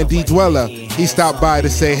my man D Dweller. He stopped by to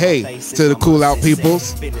say hey to the Coolout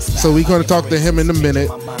peoples. So we're going to talk to him in a minute,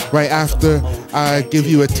 right after I give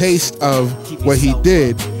you a taste of what he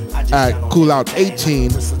did at Coolout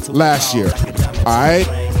 18 last year. All right?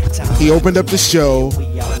 He opened up the show.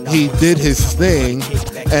 He did his thing.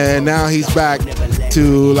 And now he's back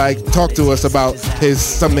to like talk to us about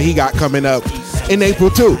something he got coming up in April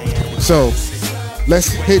too. So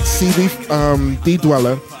let's hit D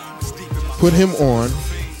Dweller, put him on,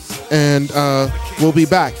 and we'll be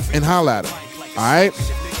back and holla at him. All right?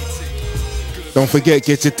 Don't forget,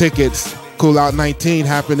 get your tickets. Coolout 19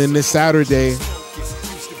 happening this Saturday.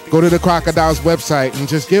 Go to the Crocodile's website and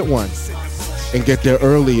just get one. And get there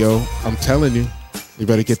early, yo. I'm telling you. You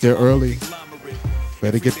better get there early.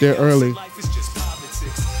 Better get there early.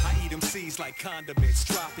 Condiments,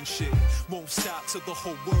 dropping shit. Won't stop till the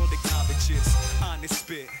whole world acknowledges. Honest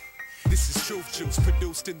spit. This is truth juice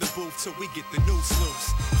produced in the booth till we get the noose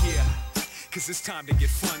loose. Yeah, cause it's time to get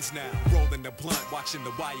funds now. Rolling the blunt, watching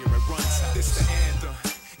the wire, it runs out. This the anthem.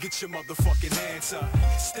 Get your motherfucking hands up.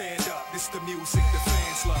 Stand up, this the music the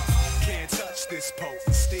fans love. Can't touch this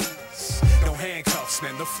potency. No handcuffs,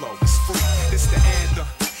 man, the flow is free. This the anthem.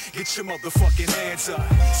 Get your motherfucking hands up.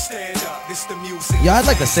 Stand up, this the music. Yeah, I'd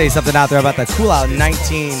like to say something out there about the Coolout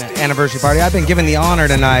 19 anniversary party. I've been given the honor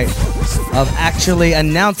tonight of actually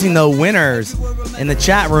announcing the winners in the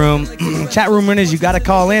chat room. Chat room winners, you got to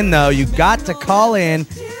call in, though. You got to call in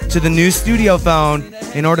to the new studio phone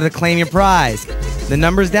in order to claim your prize. The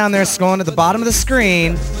number's down there scrolling at the bottom of the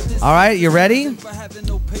screen. All right, you ready?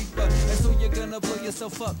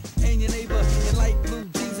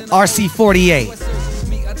 RC48.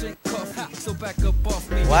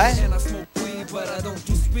 What?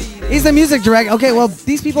 He's the music director. Okay, well,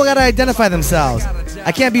 these people gotta identify themselves.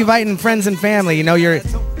 I can't be inviting friends and family. You know, we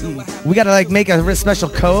gotta like make a special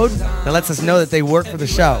code that lets us know that they work for the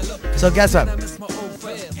show. So guess what?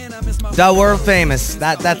 The world famous.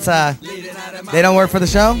 That's they don't work for the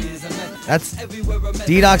show. That's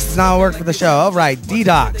D-Docs does not work for the show. All right,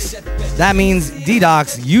 D-Docs. That means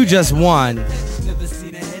D-Docs, you just won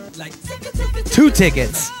 2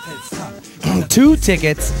 tickets. 2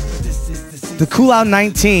 tickets to Coolout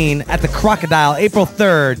 19 at the Crocodile, April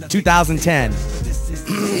 3rd, 2010.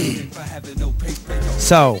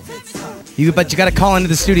 So, but you got to call into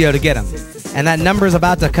the studio to get them. And that number is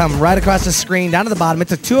about to come right across the screen, down to the bottom.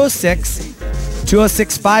 It's a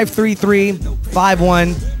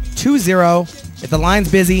 206-533-5120. If the line's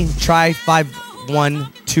busy, try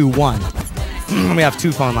 5121. We have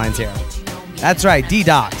 2 phone lines here. That's right,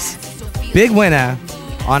 D-Docs. Big winner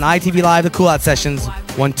on ITV Live, the Coolout Sessions,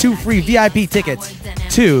 won 2 free VIP tickets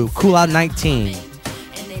to Coolout 19.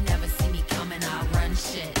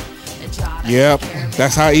 Yep,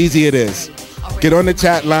 that's how easy it is. Get on the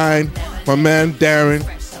chat line. My man Darren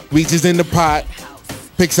reaches in the pot,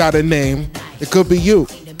 picks out a name. It could be you.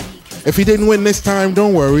 If he didn't win this time,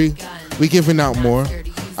 don't worry. We're giving out more. All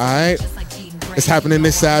right? It's happening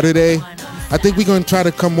this Saturday. I think we're going to try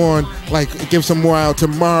to come on, like, give some more out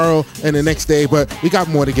tomorrow and the next day, but we got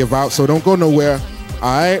more to give out, so don't go nowhere.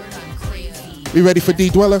 All right? We ready for D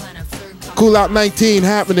Dweller? Coolout 19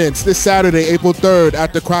 happening this Saturday, April 3rd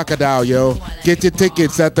at the Crocodile, yo. Get your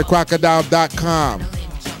tickets at thecrocodile.com.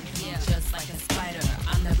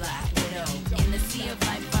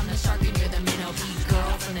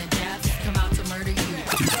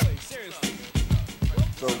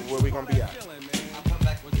 So where we going to be at?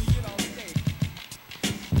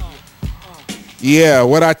 Yeah,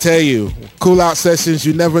 what I tell you, Coolout Sessions,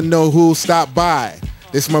 you never know who'll stop by.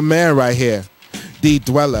 This my man right here, D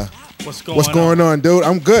Dweller. What's going on, dude?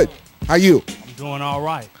 I'm good. How you? I'm doing all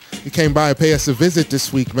right. You came by and pay us a visit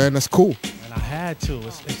this week, man. That's cool. And I had to.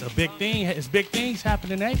 It's a big thing. It's big things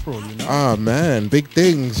happening in April, you know. Oh, man. Big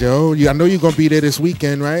things, yo. I know you're going to be there this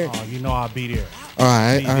weekend, right? Oh, you know I'll be there. All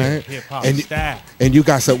right, all right. Hip-hop And, style. and you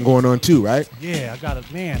got something going on too, right? Yeah, I got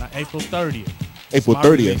it, man. April 30th. April It's my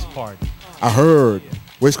 30th. release party. I heard.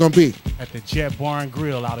 Where's it gonna be? At the Jet Bar and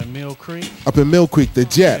Grill out in Mill Creek. Up in Mill Creek, the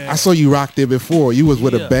Jet. Yeah. I saw you rock there before. You was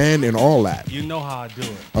with Yeah. a band and all that. You know how I do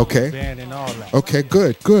it. Okay. Band and all that. Okay,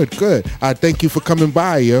 good. I thank you for coming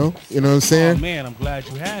by, yo. You know what I'm saying? Oh man, I'm glad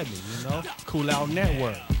you had me. You know, Coolout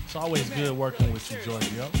Network. It's always good working with you,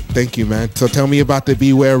 Giorgio. Thank you, man. So tell me about the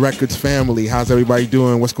Beware Records family. How's everybody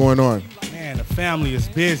doing? What's going on? Man, the family is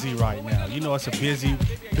busy right now. You know, it's a busy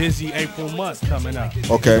April month coming up.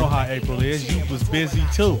 Okay. You know how April is. You was busy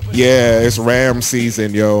too. Yeah, it's Ram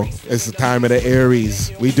season, yo. It's the time of the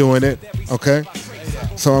Aries. We doing it, okay?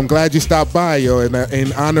 So I'm glad you stopped by, yo. And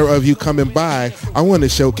in honor of you coming by, I want to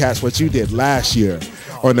show cats what you did last year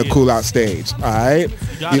on the Coolout stage, all right?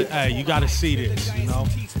 You gotta see this, you know.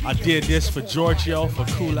 I did this for Giorgio for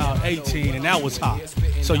Coolout 18, and that was hot.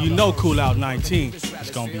 So you know Coolout 19 is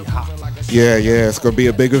gonna be hot. Yeah, it's gonna be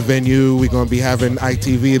a bigger venue. We're gonna be having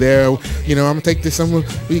ITV there. You know, I'm gonna take this somewhere.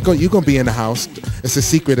 You're gonna be in the house. It's a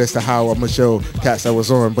secret as to how I'm gonna show cats that was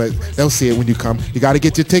on, but they'll see it when you come. You gotta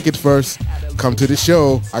get your tickets first. Come to the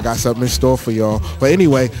show. I got something in store for y'all. But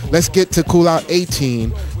anyway, let's get to Coolout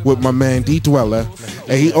 18 with my man D Dweller,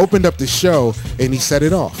 and he opened up the show and he set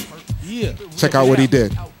it off. Yeah. Check out what he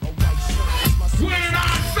did. When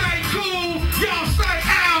I say cool, y'all say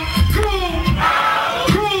out. Cool.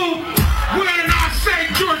 When I say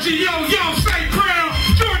Giorgio, y'all say brown.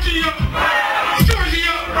 Giorgio.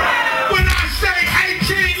 When I say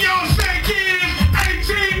 18, y'all say kids.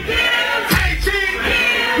 18.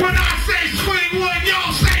 When I say swing one,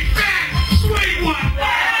 y'all say fat. Sweet one.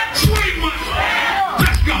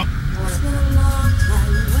 Let's go. It's been a long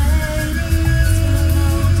time waiting.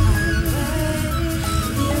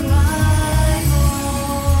 The arrival.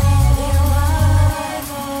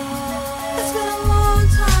 It's been a long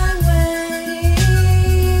time waiting.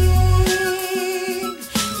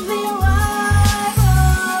 The arrival.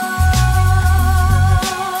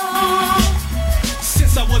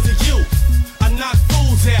 Since I was a youth, I knocked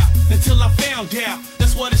fools out until I found out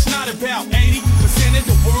that's what it's not about. 80% of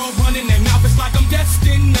the world running their mouth, it's like I'm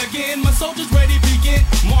destined again. My soldiers ready to begin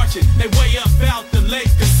marching. They way up out the lake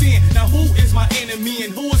of sin. Now who is my enemy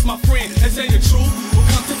and who is my friend? They say the truth will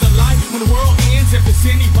come to the light when the world ends. If it's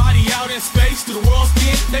anybody out in space through the world's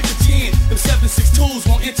end, they pretend them 762s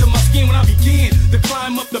won't enter my skin when I begin to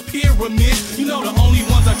climb up the pyramid. You know the only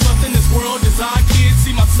ones I trust in this world is I kids.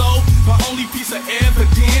 See my soul, my only piece of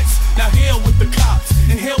evidence. Now hell with the cops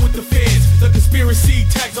and hell with the feds. The conspiracy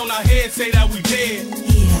tags on our heads say that we dead.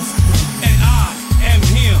 And I am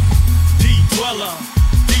him, D Dweller.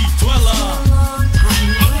 I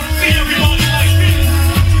wanna see everybody like this.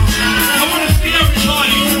 I wanna see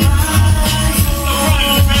everybody.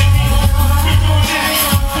 Alright, baby.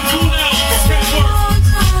 We're doing this. Coolout Network.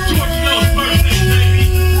 Giorgio's birthday, baby.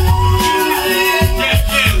 Yeah.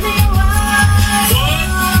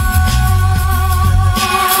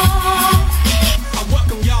 I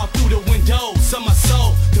welcome y'all through the windows of my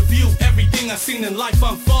soul to view everything I've seen in life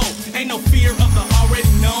unfold. Ain't no fear of the already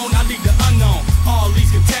known. I leave the unknown. All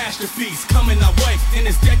these catastrophes coming our way in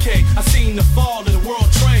this decade. I seen the fall of the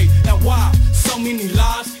world trade. Now why so many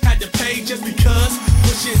lives had to pay just because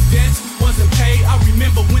Bush's debts wasn't paid? I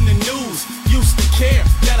remember when the news used to care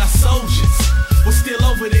that our soldiers were still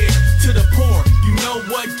over there to the poor. You know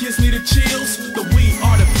what gives me the chills? The we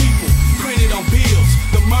are the people printed on bills.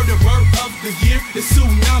 The murderer of the year, the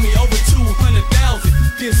tsunami, over 200,000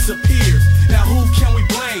 disappeared. Now who can we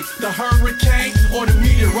blame? The hurricane or the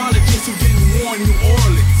meteorologist who didn't warn New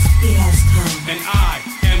Orleans? And I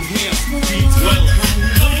am him, D Dweller.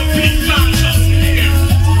 Peace signs up in the air.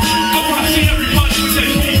 I wanna see everybody with that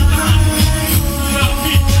peace sign. Well,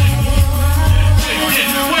 peace sign.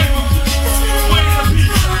 Wait a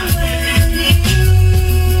peace sign.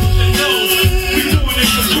 You know, we doing this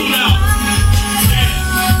for Coolout.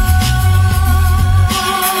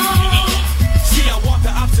 See, I walk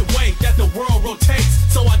the opposite way that the world rotates,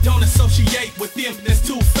 so I don't associate with them. There's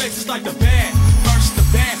two faces like the bad versus the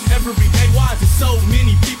bad. Every day, why is there so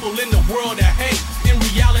many people in the world that hate? In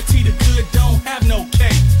reality, the good don't have no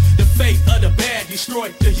cake. The fate of the bad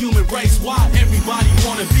destroyed the human race. Why everybody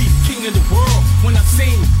wanna be king of the world when I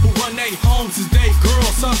seen who run their homes is they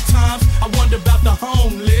girls? Sometimes I wonder about the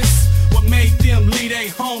homeless. What made them leave their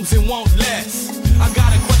homes and want less? I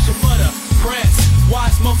got a question for the press. Why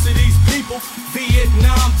is most of these people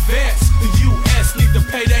Vietnam vets? The U.S. need to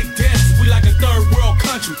pay their debts. We like a third world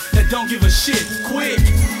country that don't give a shit. Quick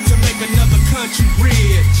to make another country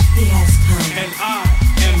rich. And I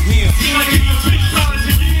am him. Can I give you a big shout out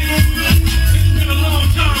again? It's been a long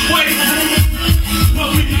time waiting,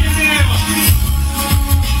 but we here now.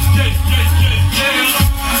 Yeah. It's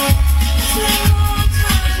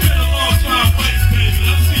been a long time waiting,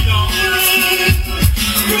 baby.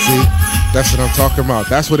 That's what I'm talking about.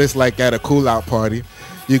 That's what it's like at a Coolout party.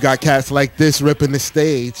 You got cats like this ripping the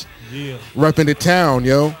stage, repping the town,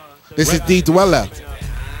 yo. This is D Dweller.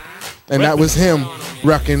 And that was him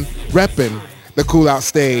repping the Coolout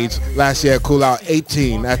stage last year at Coolout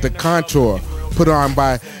 18 at the Contour, put on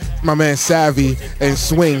by my man Savvy and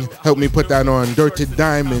Swing. Helped me put that on. Dirted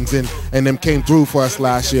Diamonds and them came through for us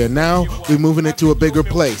last year. Now we're moving it to a bigger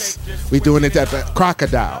place. We're doing it at the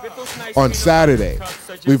Crocodile on Saturday.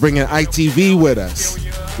 We're bringing ITV with us.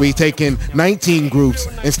 We taking 19 groups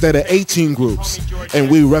instead of 18 groups,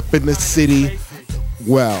 and we repping the city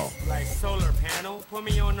well.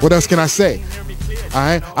 What else can I say?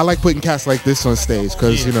 I like putting cats like this on stage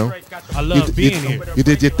because, you know, I love being here. You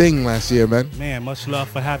did your thing last year, man. Man, much love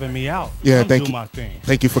for having me out. Yeah, thank you. My thing.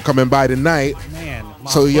 Thank you for coming by tonight. Man, my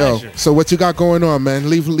so pleasure. So what you got going on, man?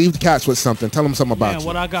 Leave the cats with something. Tell them something about you.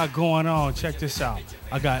 What I got going on, check this out.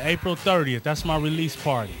 I got April 30th. That's my release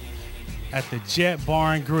party at the Jet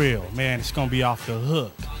Bar and Grill. Man, it's going to be off the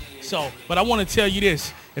hook. So, but I want to tell you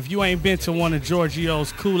this. If you ain't been to one of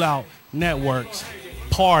Giorgio's Coolout Network's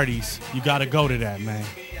parties, you got to go to that, man.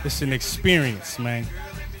 It's an experience, man.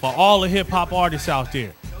 For all the hip-hop artists out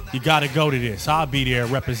there, you got to go to this. I'll be there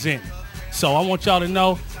representing. So I want y'all to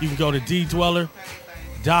know you can go to ddweller.com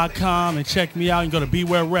and check me out. You can go to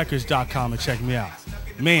bewarerecords.com and check me out.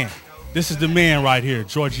 Man, this is the man right here,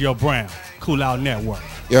 Giorgio Brown, Coolout Network.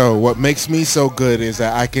 Yo, what makes me so good is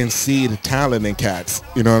that I can see the talent in cats.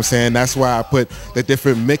 You know what I'm saying? That's why I put the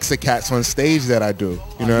different mix of cats on stage that I do.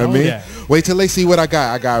 You know what I mean? That. Wait till they see what I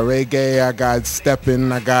got. I got reggae, I got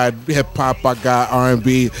stepping, I got hip-hop, I got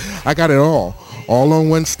R&B. I got it all on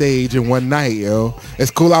one stage in one night, yo. It's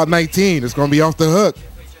Coolout 19. It's going to be off the hook.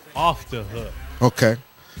 Off the hook. Okay.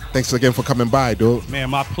 Thanks again for coming by, dude. Man,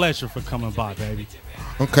 my pleasure for coming by, baby.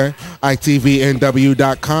 Okay.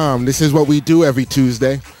 ITVNW.com. This is what we do every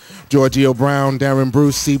Tuesday. Giorgio Brown, Darren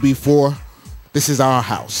Bruce, CB4. This is our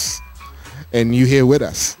house. And you here with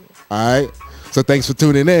us. All right? So thanks for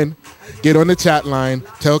tuning in. Get on the chat line.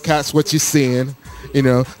 Tell cats what you're seeing. You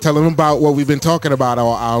know, tell them about what we've been talking about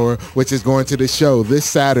all hour, which is going to the show this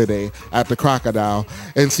Saturday at the Crocodile,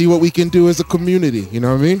 and see what we can do as a community. You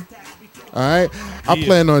know what I mean? All right? I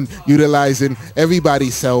plan on utilizing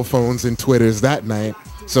everybody's cell phones and Twitters that night.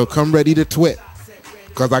 So come ready to twit,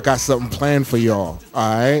 because I got something planned for y'all.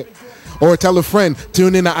 All right? Or tell a friend,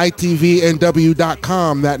 tune in to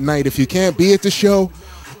ITVNW.com that night if you can't be at the show,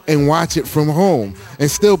 and watch it from home and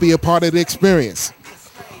still be a part of the experience.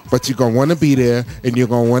 But you're going to want to be there, and you're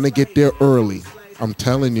going to want to get there early. I'm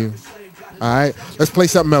telling you. All right? Let's play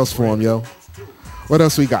something else for him, yo. What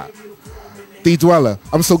else we got? D Dweller,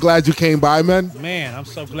 I'm so glad you came by, man. Man, I'm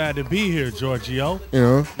so glad to be here, Giorgio. You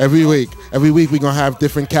know, every week we're going to have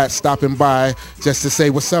different cats stopping by just to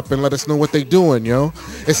say what's up and let us know what they're doing, yo.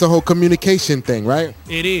 It's a whole communication thing, right?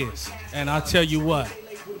 It is. And I'll tell you what,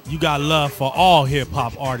 you got love for all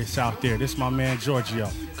hip-hop artists out there. This is my man,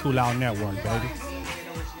 Giorgio, Coolout Network, baby.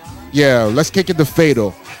 Yeah, let's kick it to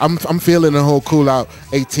Fatal. I'm feeling the whole Coolout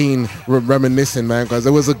 18 reminiscing, man, because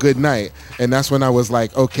it was a good night. And that's when I was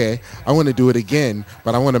like, okay, I want to do it again,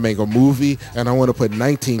 but I want to make a movie, and I want to put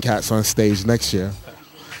 19 cats on stage next year.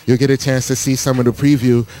 You'll get a chance to see some of the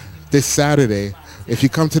preview this Saturday if you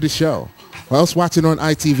come to the show. Or else watch it on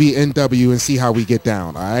ITV NW and see how we get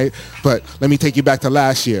down, all right? But let me take you back to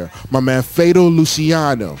last year. My man Fatal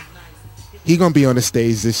Luciano, he going to be on the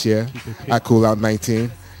stage this year at Coolout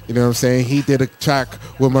 19. You know what I'm saying? He did a track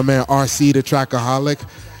with my man RC, the Trackaholic,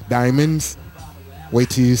 Diamonds. Wait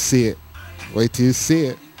till you see it. Wait till you see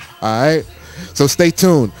it. All right? So stay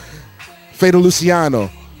tuned. Fatal Luciano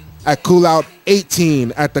at Coolout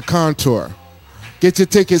 18 at the Contour. Get your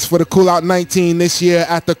tickets for the Coolout 19 this year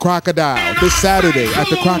at the Crocodile. This Saturday at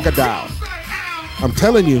the Crocodile. I'm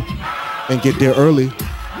telling you. And get there early.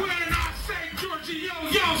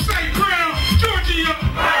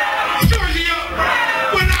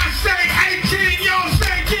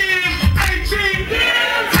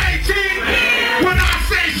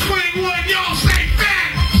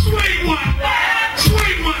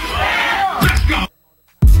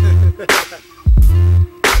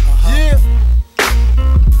 Yeah.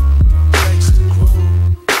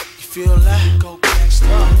 You feel like go gangsta.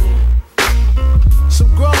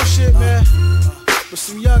 Some grown shit, man, but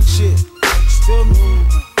some young shit. Still move.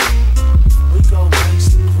 We go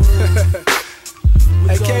gangsta.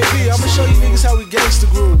 Hey KB, I'ma show you niggas how we gangsta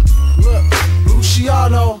groove. Look,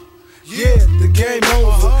 Luciano. Yeah, the game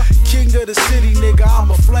over. King of the city, nigga,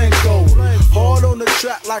 I'm a flamethrower. Hard on the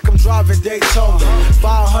track like I'm driving Daytona.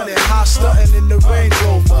 500 high stunting in the Range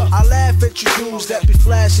Rover. I laugh at you dudes that be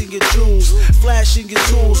flashing your jewels, flashing your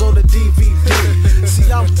tools on the DVD.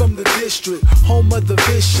 See, I'm from the district. district, home of the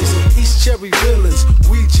vicious, East Cherry villains,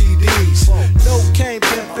 we GDs. No cane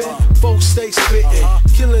pimpin', folks stay spittin',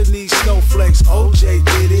 killing these snowflakes, OJ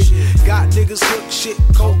did it. Got niggas hook shit,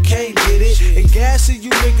 cocaine did it, and gassing you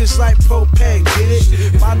niggas like propane, get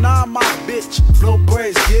it? My my bitch, blow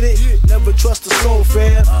braids, get it? Never trust a soul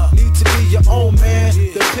fan, need to be your own man,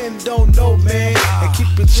 depend on no man, and keep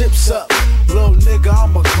your chips up. Little nigga,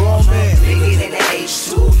 I'm a grown man. Big it in the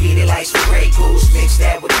H2, heat it like some Grey Goose. Mix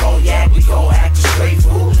that with cognac, we gon' act a straight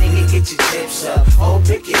fool. Nigga, get your chips up, oh,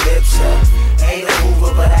 pick your lips up. Ain't a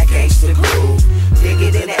mover, but I gangsta groove. Big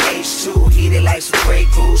it in the H2, heat it like some Grey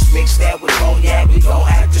Goose. Mix that with cognac, we gon'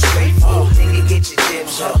 act a straight fool. Nigga, get your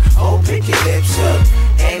chips up, oh, pick your lips up.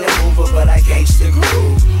 Ain't a mover, but I gangsta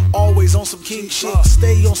groove. Always on some king shit,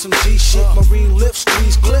 stay on some G shit. Marine lips,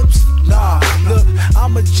 squeeze clips. Nah, look,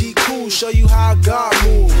 I'm a G cool, show you how God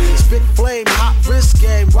move. Spit flame, hot wrist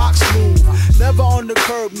game, rock smooth. Never on the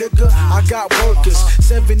curb, nigga, I got workers.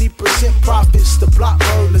 70% profits, the block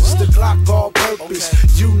burners, the Glock all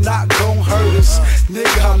purpose. You not gon' hurt us,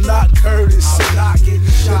 nigga, I'm not Curtis. I'm not getting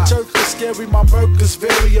shot. The Turk is scary, my murk is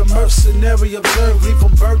very a mercenary. Observe, leave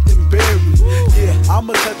them birthed and buried. Yeah, I'm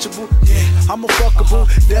untouchable, yeah, I'm a fuckable.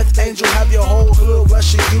 Death angel, have your whole hood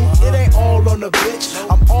rushing you. It ain't all on a bitch,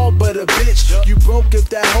 I'm all but a bitch. You broke if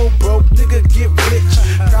that hoe broke, nigga get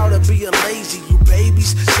rich. Proud of being lazy, you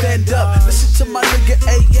babies, stand up. Listen to my nigga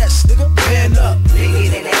AS, nigga, man up. Big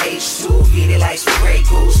it in the H2, heat it like some Grey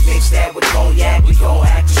Goose. Mix that with cognac, we gon'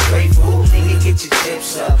 act a straight fool. Nigga, get your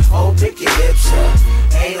chips up, oh, pick your lips up.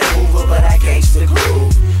 Ain't a mover, but I gangsta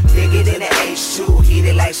groove. Big it in the H2, heat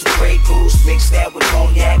it like some Grey Goose. Mix that with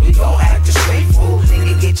cognac, we gon' act a straight fool.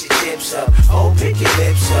 Nigga, get your chips up, oh, pick your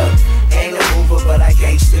lips up. Ain't a mover, but I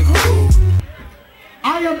gangsta groove.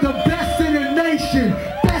 I am the best in the nation,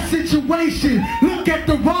 best situation. Look at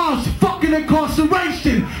the rhymes, fucking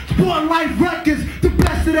incarceration. Sport Life Records, the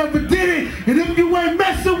best that ever did it. And if you ain't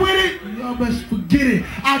messing with it, y'all best forget it.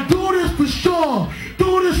 I do this for sure,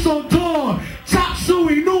 do this on tour. Chop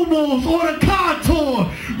suey, numos, or the contour.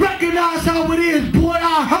 Recognize how it is, boy,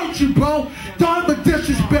 I hurt you, bro. Don't ever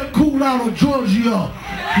disrespect Coolout or Giorgio.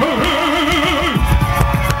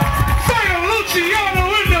 Say Luciano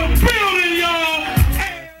in the building, y'all.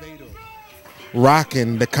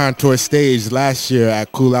 Rocking the Contour stage last year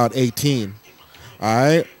at Coolout 18. All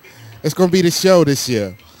right? It's going to be the show this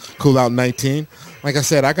year, Coolout 19. Like I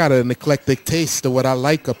said, I got an eclectic taste of what I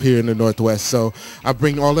like up here in the Northwest, so I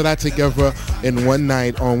bring all of that together in one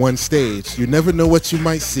night on one stage. You never know what you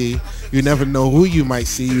might see. You never know who you might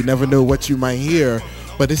see. You never know what you might hear,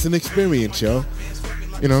 but it's an experience, yo.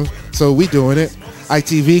 You know, so we doing it.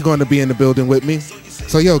 ITV going to be in the building with me.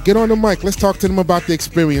 So, yo, get on the mic. Let's talk to them about the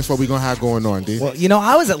experience, what we're going to have going on, D. Well, you know,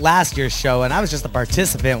 I was at last year's show, and I was just a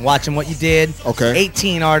participant watching what you did. Okay.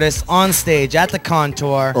 18 artists on stage at the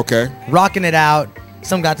Contour. Okay. Rocking it out.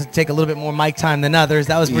 Some got to take a little bit more mic time than others.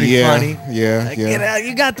 That was pretty funny. Yeah, like, yeah.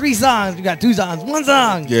 You got 3 songs. You got 2 songs. 1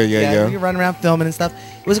 song. Yeah. You run around filming and stuff.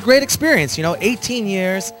 It was a great experience. You know, 18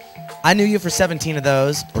 years. I knew you for 17 of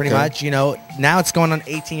those, pretty much. You know, now it's going on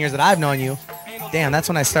 18 years that I've known you. Damn, that's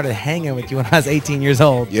when I started hanging with you when I was 18 years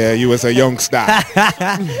old. Yeah, you was a youngster.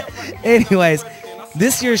 Anyways,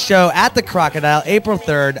 this year's show at the Crocodile, April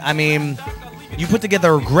 3rd. I mean, you put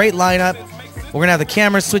together a great lineup. We're going to have the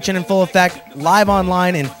cameras switching in full effect, live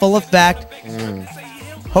online in full effect.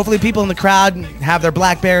 Hopefully people in the crowd have their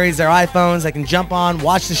Blackberries, their iPhones. They can jump on,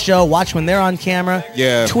 watch the show, watch when they're on camera.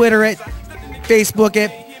 Yeah. Twitter it, Facebook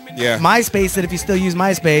it. Yeah. MySpace it if you still use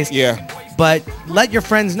MySpace. Yeah. But let your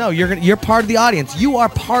friends know you're part of the audience. You are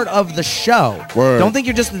part of the show. Word. Don't think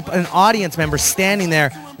you're just an audience member standing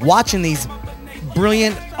there watching these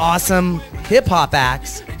brilliant, awesome hip-hop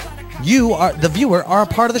acts. You, are the viewer, are a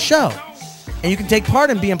part of the show. And you can take part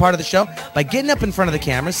in being part of the show by getting up in front of the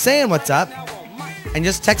camera, saying what's up, and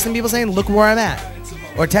just texting people saying, look where I'm at.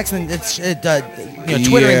 Or texting,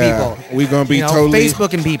 Twittering people. We're going to be totally...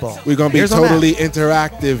 Facebooking people. We're going to be totally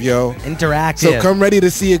interactive, yo. Interactive. So come ready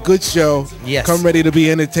to see a good show. Yes. Come ready to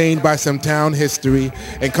be entertained by some town history.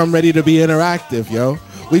 And come ready to be interactive, yo.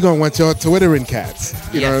 We're going to want y'all Twittering cats.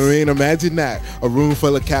 You know what I mean? Imagine that. A room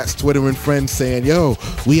full of cats Twittering friends saying, yo,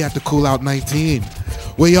 we at the Coolout 19.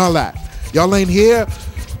 Where y'all at? Y'all ain't here?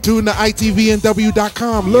 Tune to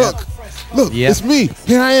ITVNW.com. Look. Look, it's me.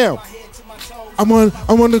 Here I am. I'm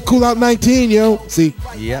on the Coolout 19, yo. See?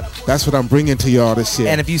 Yep. That's what I'm bringing to y'all this year.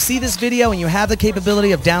 And if you see this video and you have the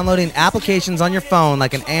capability of downloading applications on your phone,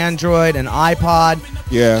 like an Android, an iPod,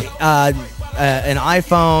 an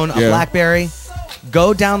iPhone, a BlackBerry,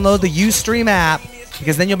 go download the Ustream app,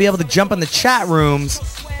 because then you'll be able to jump in the chat rooms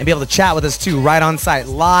and be able to chat with us too, right on site,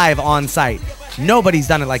 live on site. Nobody's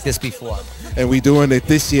done it like this before. And we doing it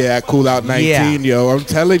this year at Coolout 19, yo. I'm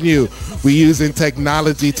telling you, we using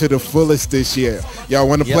technology to the fullest this year. Y'all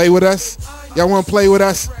want to play with us? Y'all want to play with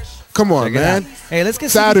us? Come on, man. Hey, let's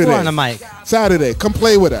get Saturday CB4 on the mic. Saturday, come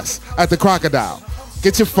play with us at the Crocodile.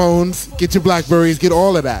 Get your phones, get your Blackberries, get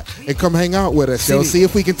all of that, and come hang out with us, yo. CB. See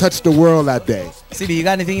if we can touch the world that day. CB, you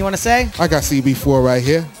got anything you want to say? I got CB4 right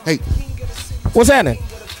here. Hey. What's happening?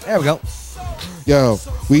 There we go. Yo,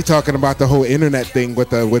 we talking about the whole internet thing with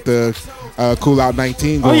the Coolout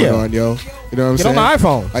 19 going on, yo. You know what I'm Get saying? on the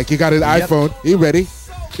iPhone. Like you got an iPhone. You ready?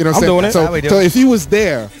 You know what I'm saying? doing it. So, How we so if you was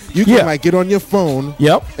there, you can like get on your phone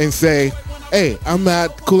and say, hey, I'm at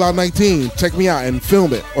Coolout 19. Check me out and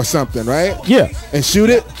film it or something, right? Yeah. And shoot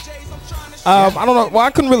it? I don't know. Well, I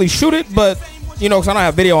couldn't really shoot it, but, you know, because I don't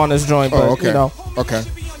have video on this joint. But, okay. you know. Okay.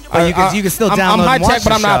 But you can still download I'm high and watch tech, but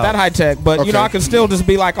the I'm not show. that high tech. But, you know, I can still just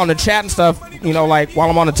be, like, on the chat and stuff, you know, like, while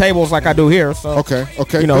I'm on the tables like I do here. So, Okay.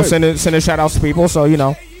 you know, good. sending shout-outs to people. So, you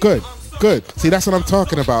know. Good. See, that's what I'm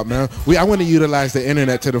talking about, man. I want to utilize the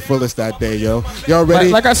internet to the fullest that day, yo. Y'all ready?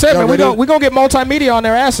 Like I said, Y'all man, we ready? gonna get multimedia on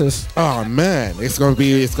their asses. Oh man, it's gonna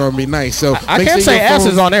be nice. So I make can't sure say your phone-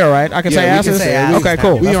 asses on air, right? I can say we asses. say asses. Okay,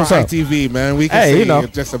 cool. We That's on what's up. ITV, man. We can Hey, say you know.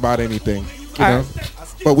 just about anything, you know.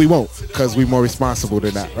 But we won't, because we're more responsible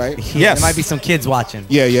than that, right? Yes. There might be some kids watching.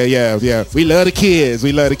 Yeah. We love the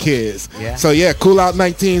kids. Yeah. So yeah, Coolout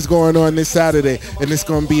 19 is going on this Saturday, and it's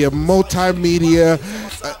going to be a multimedia,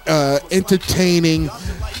 entertaining,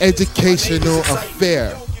 educational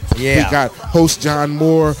affair. Yeah. We got host John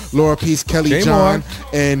Moore, Laura Peace, Kelly Jay John, Moore.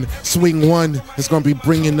 and Swing One is going to be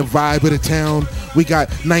bringing the vibe of the town. We got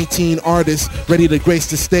 19 artists ready to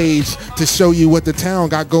grace the stage to show you what the town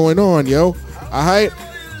got going on, yo. All right?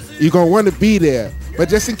 You're going to want to be there. But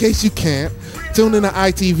just in case you can't, tune in to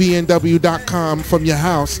itvnw.com from your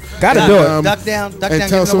house. Gotta do it. Duck down, and give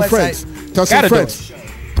tell them some the friends. website. Tell some Gotta do friends.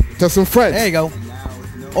 Tell some friends. There you go.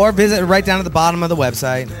 Or visit right down at the bottom of the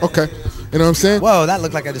website. Okay. You know what I'm saying? Whoa, that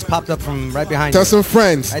looked like I just popped up from right behind Tell you. some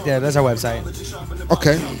friends. Right there, that's our website.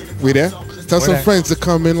 Okay. We there? Tell We're some there. friends to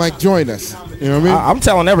come and join us. You know what I mean? I'm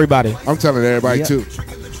telling everybody. I'm telling everybody Yeah. too.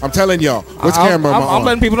 I'm telling y'all. Which I'm- camera am I I'm on?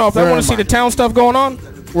 letting people know if they Where want to am see I? the town stuff going on.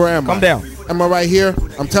 Where am I? Come down. Am I right here?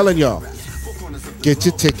 I'm telling y'all. Get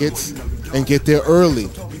your tickets and get there early.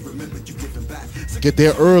 Get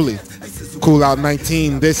there early. Coolout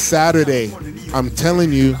 19 this Saturday. I'm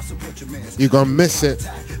telling you, you're going to miss it.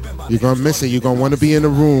 You're going to miss it. You're going to want to be in the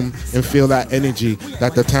room and feel that energy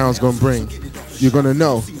that the town's going to bring. You're going to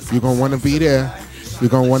know. You're going to want to be there. You're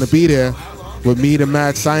going to want to be there with me, the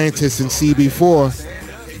mad scientist, and CB4.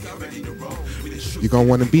 You're going to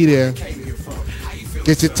want to be there.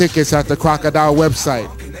 Get your tickets at the Crocodile website,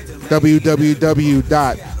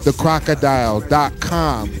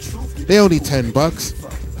 www.thecrocodile.com. They only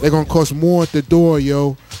 $10. They're going to cost more at the door,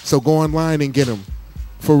 yo. So go online and get them.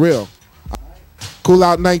 For real.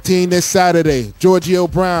 Coolout 19 this Saturday. Giorgio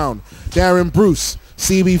Brown, Darren Bruce,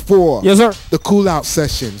 CB4. Yes, sir. The Coolout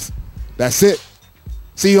sessions. That's it.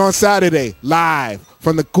 See you on Saturday, live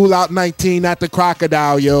from the Coolout 19 at the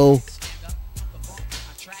Crocodile, yo.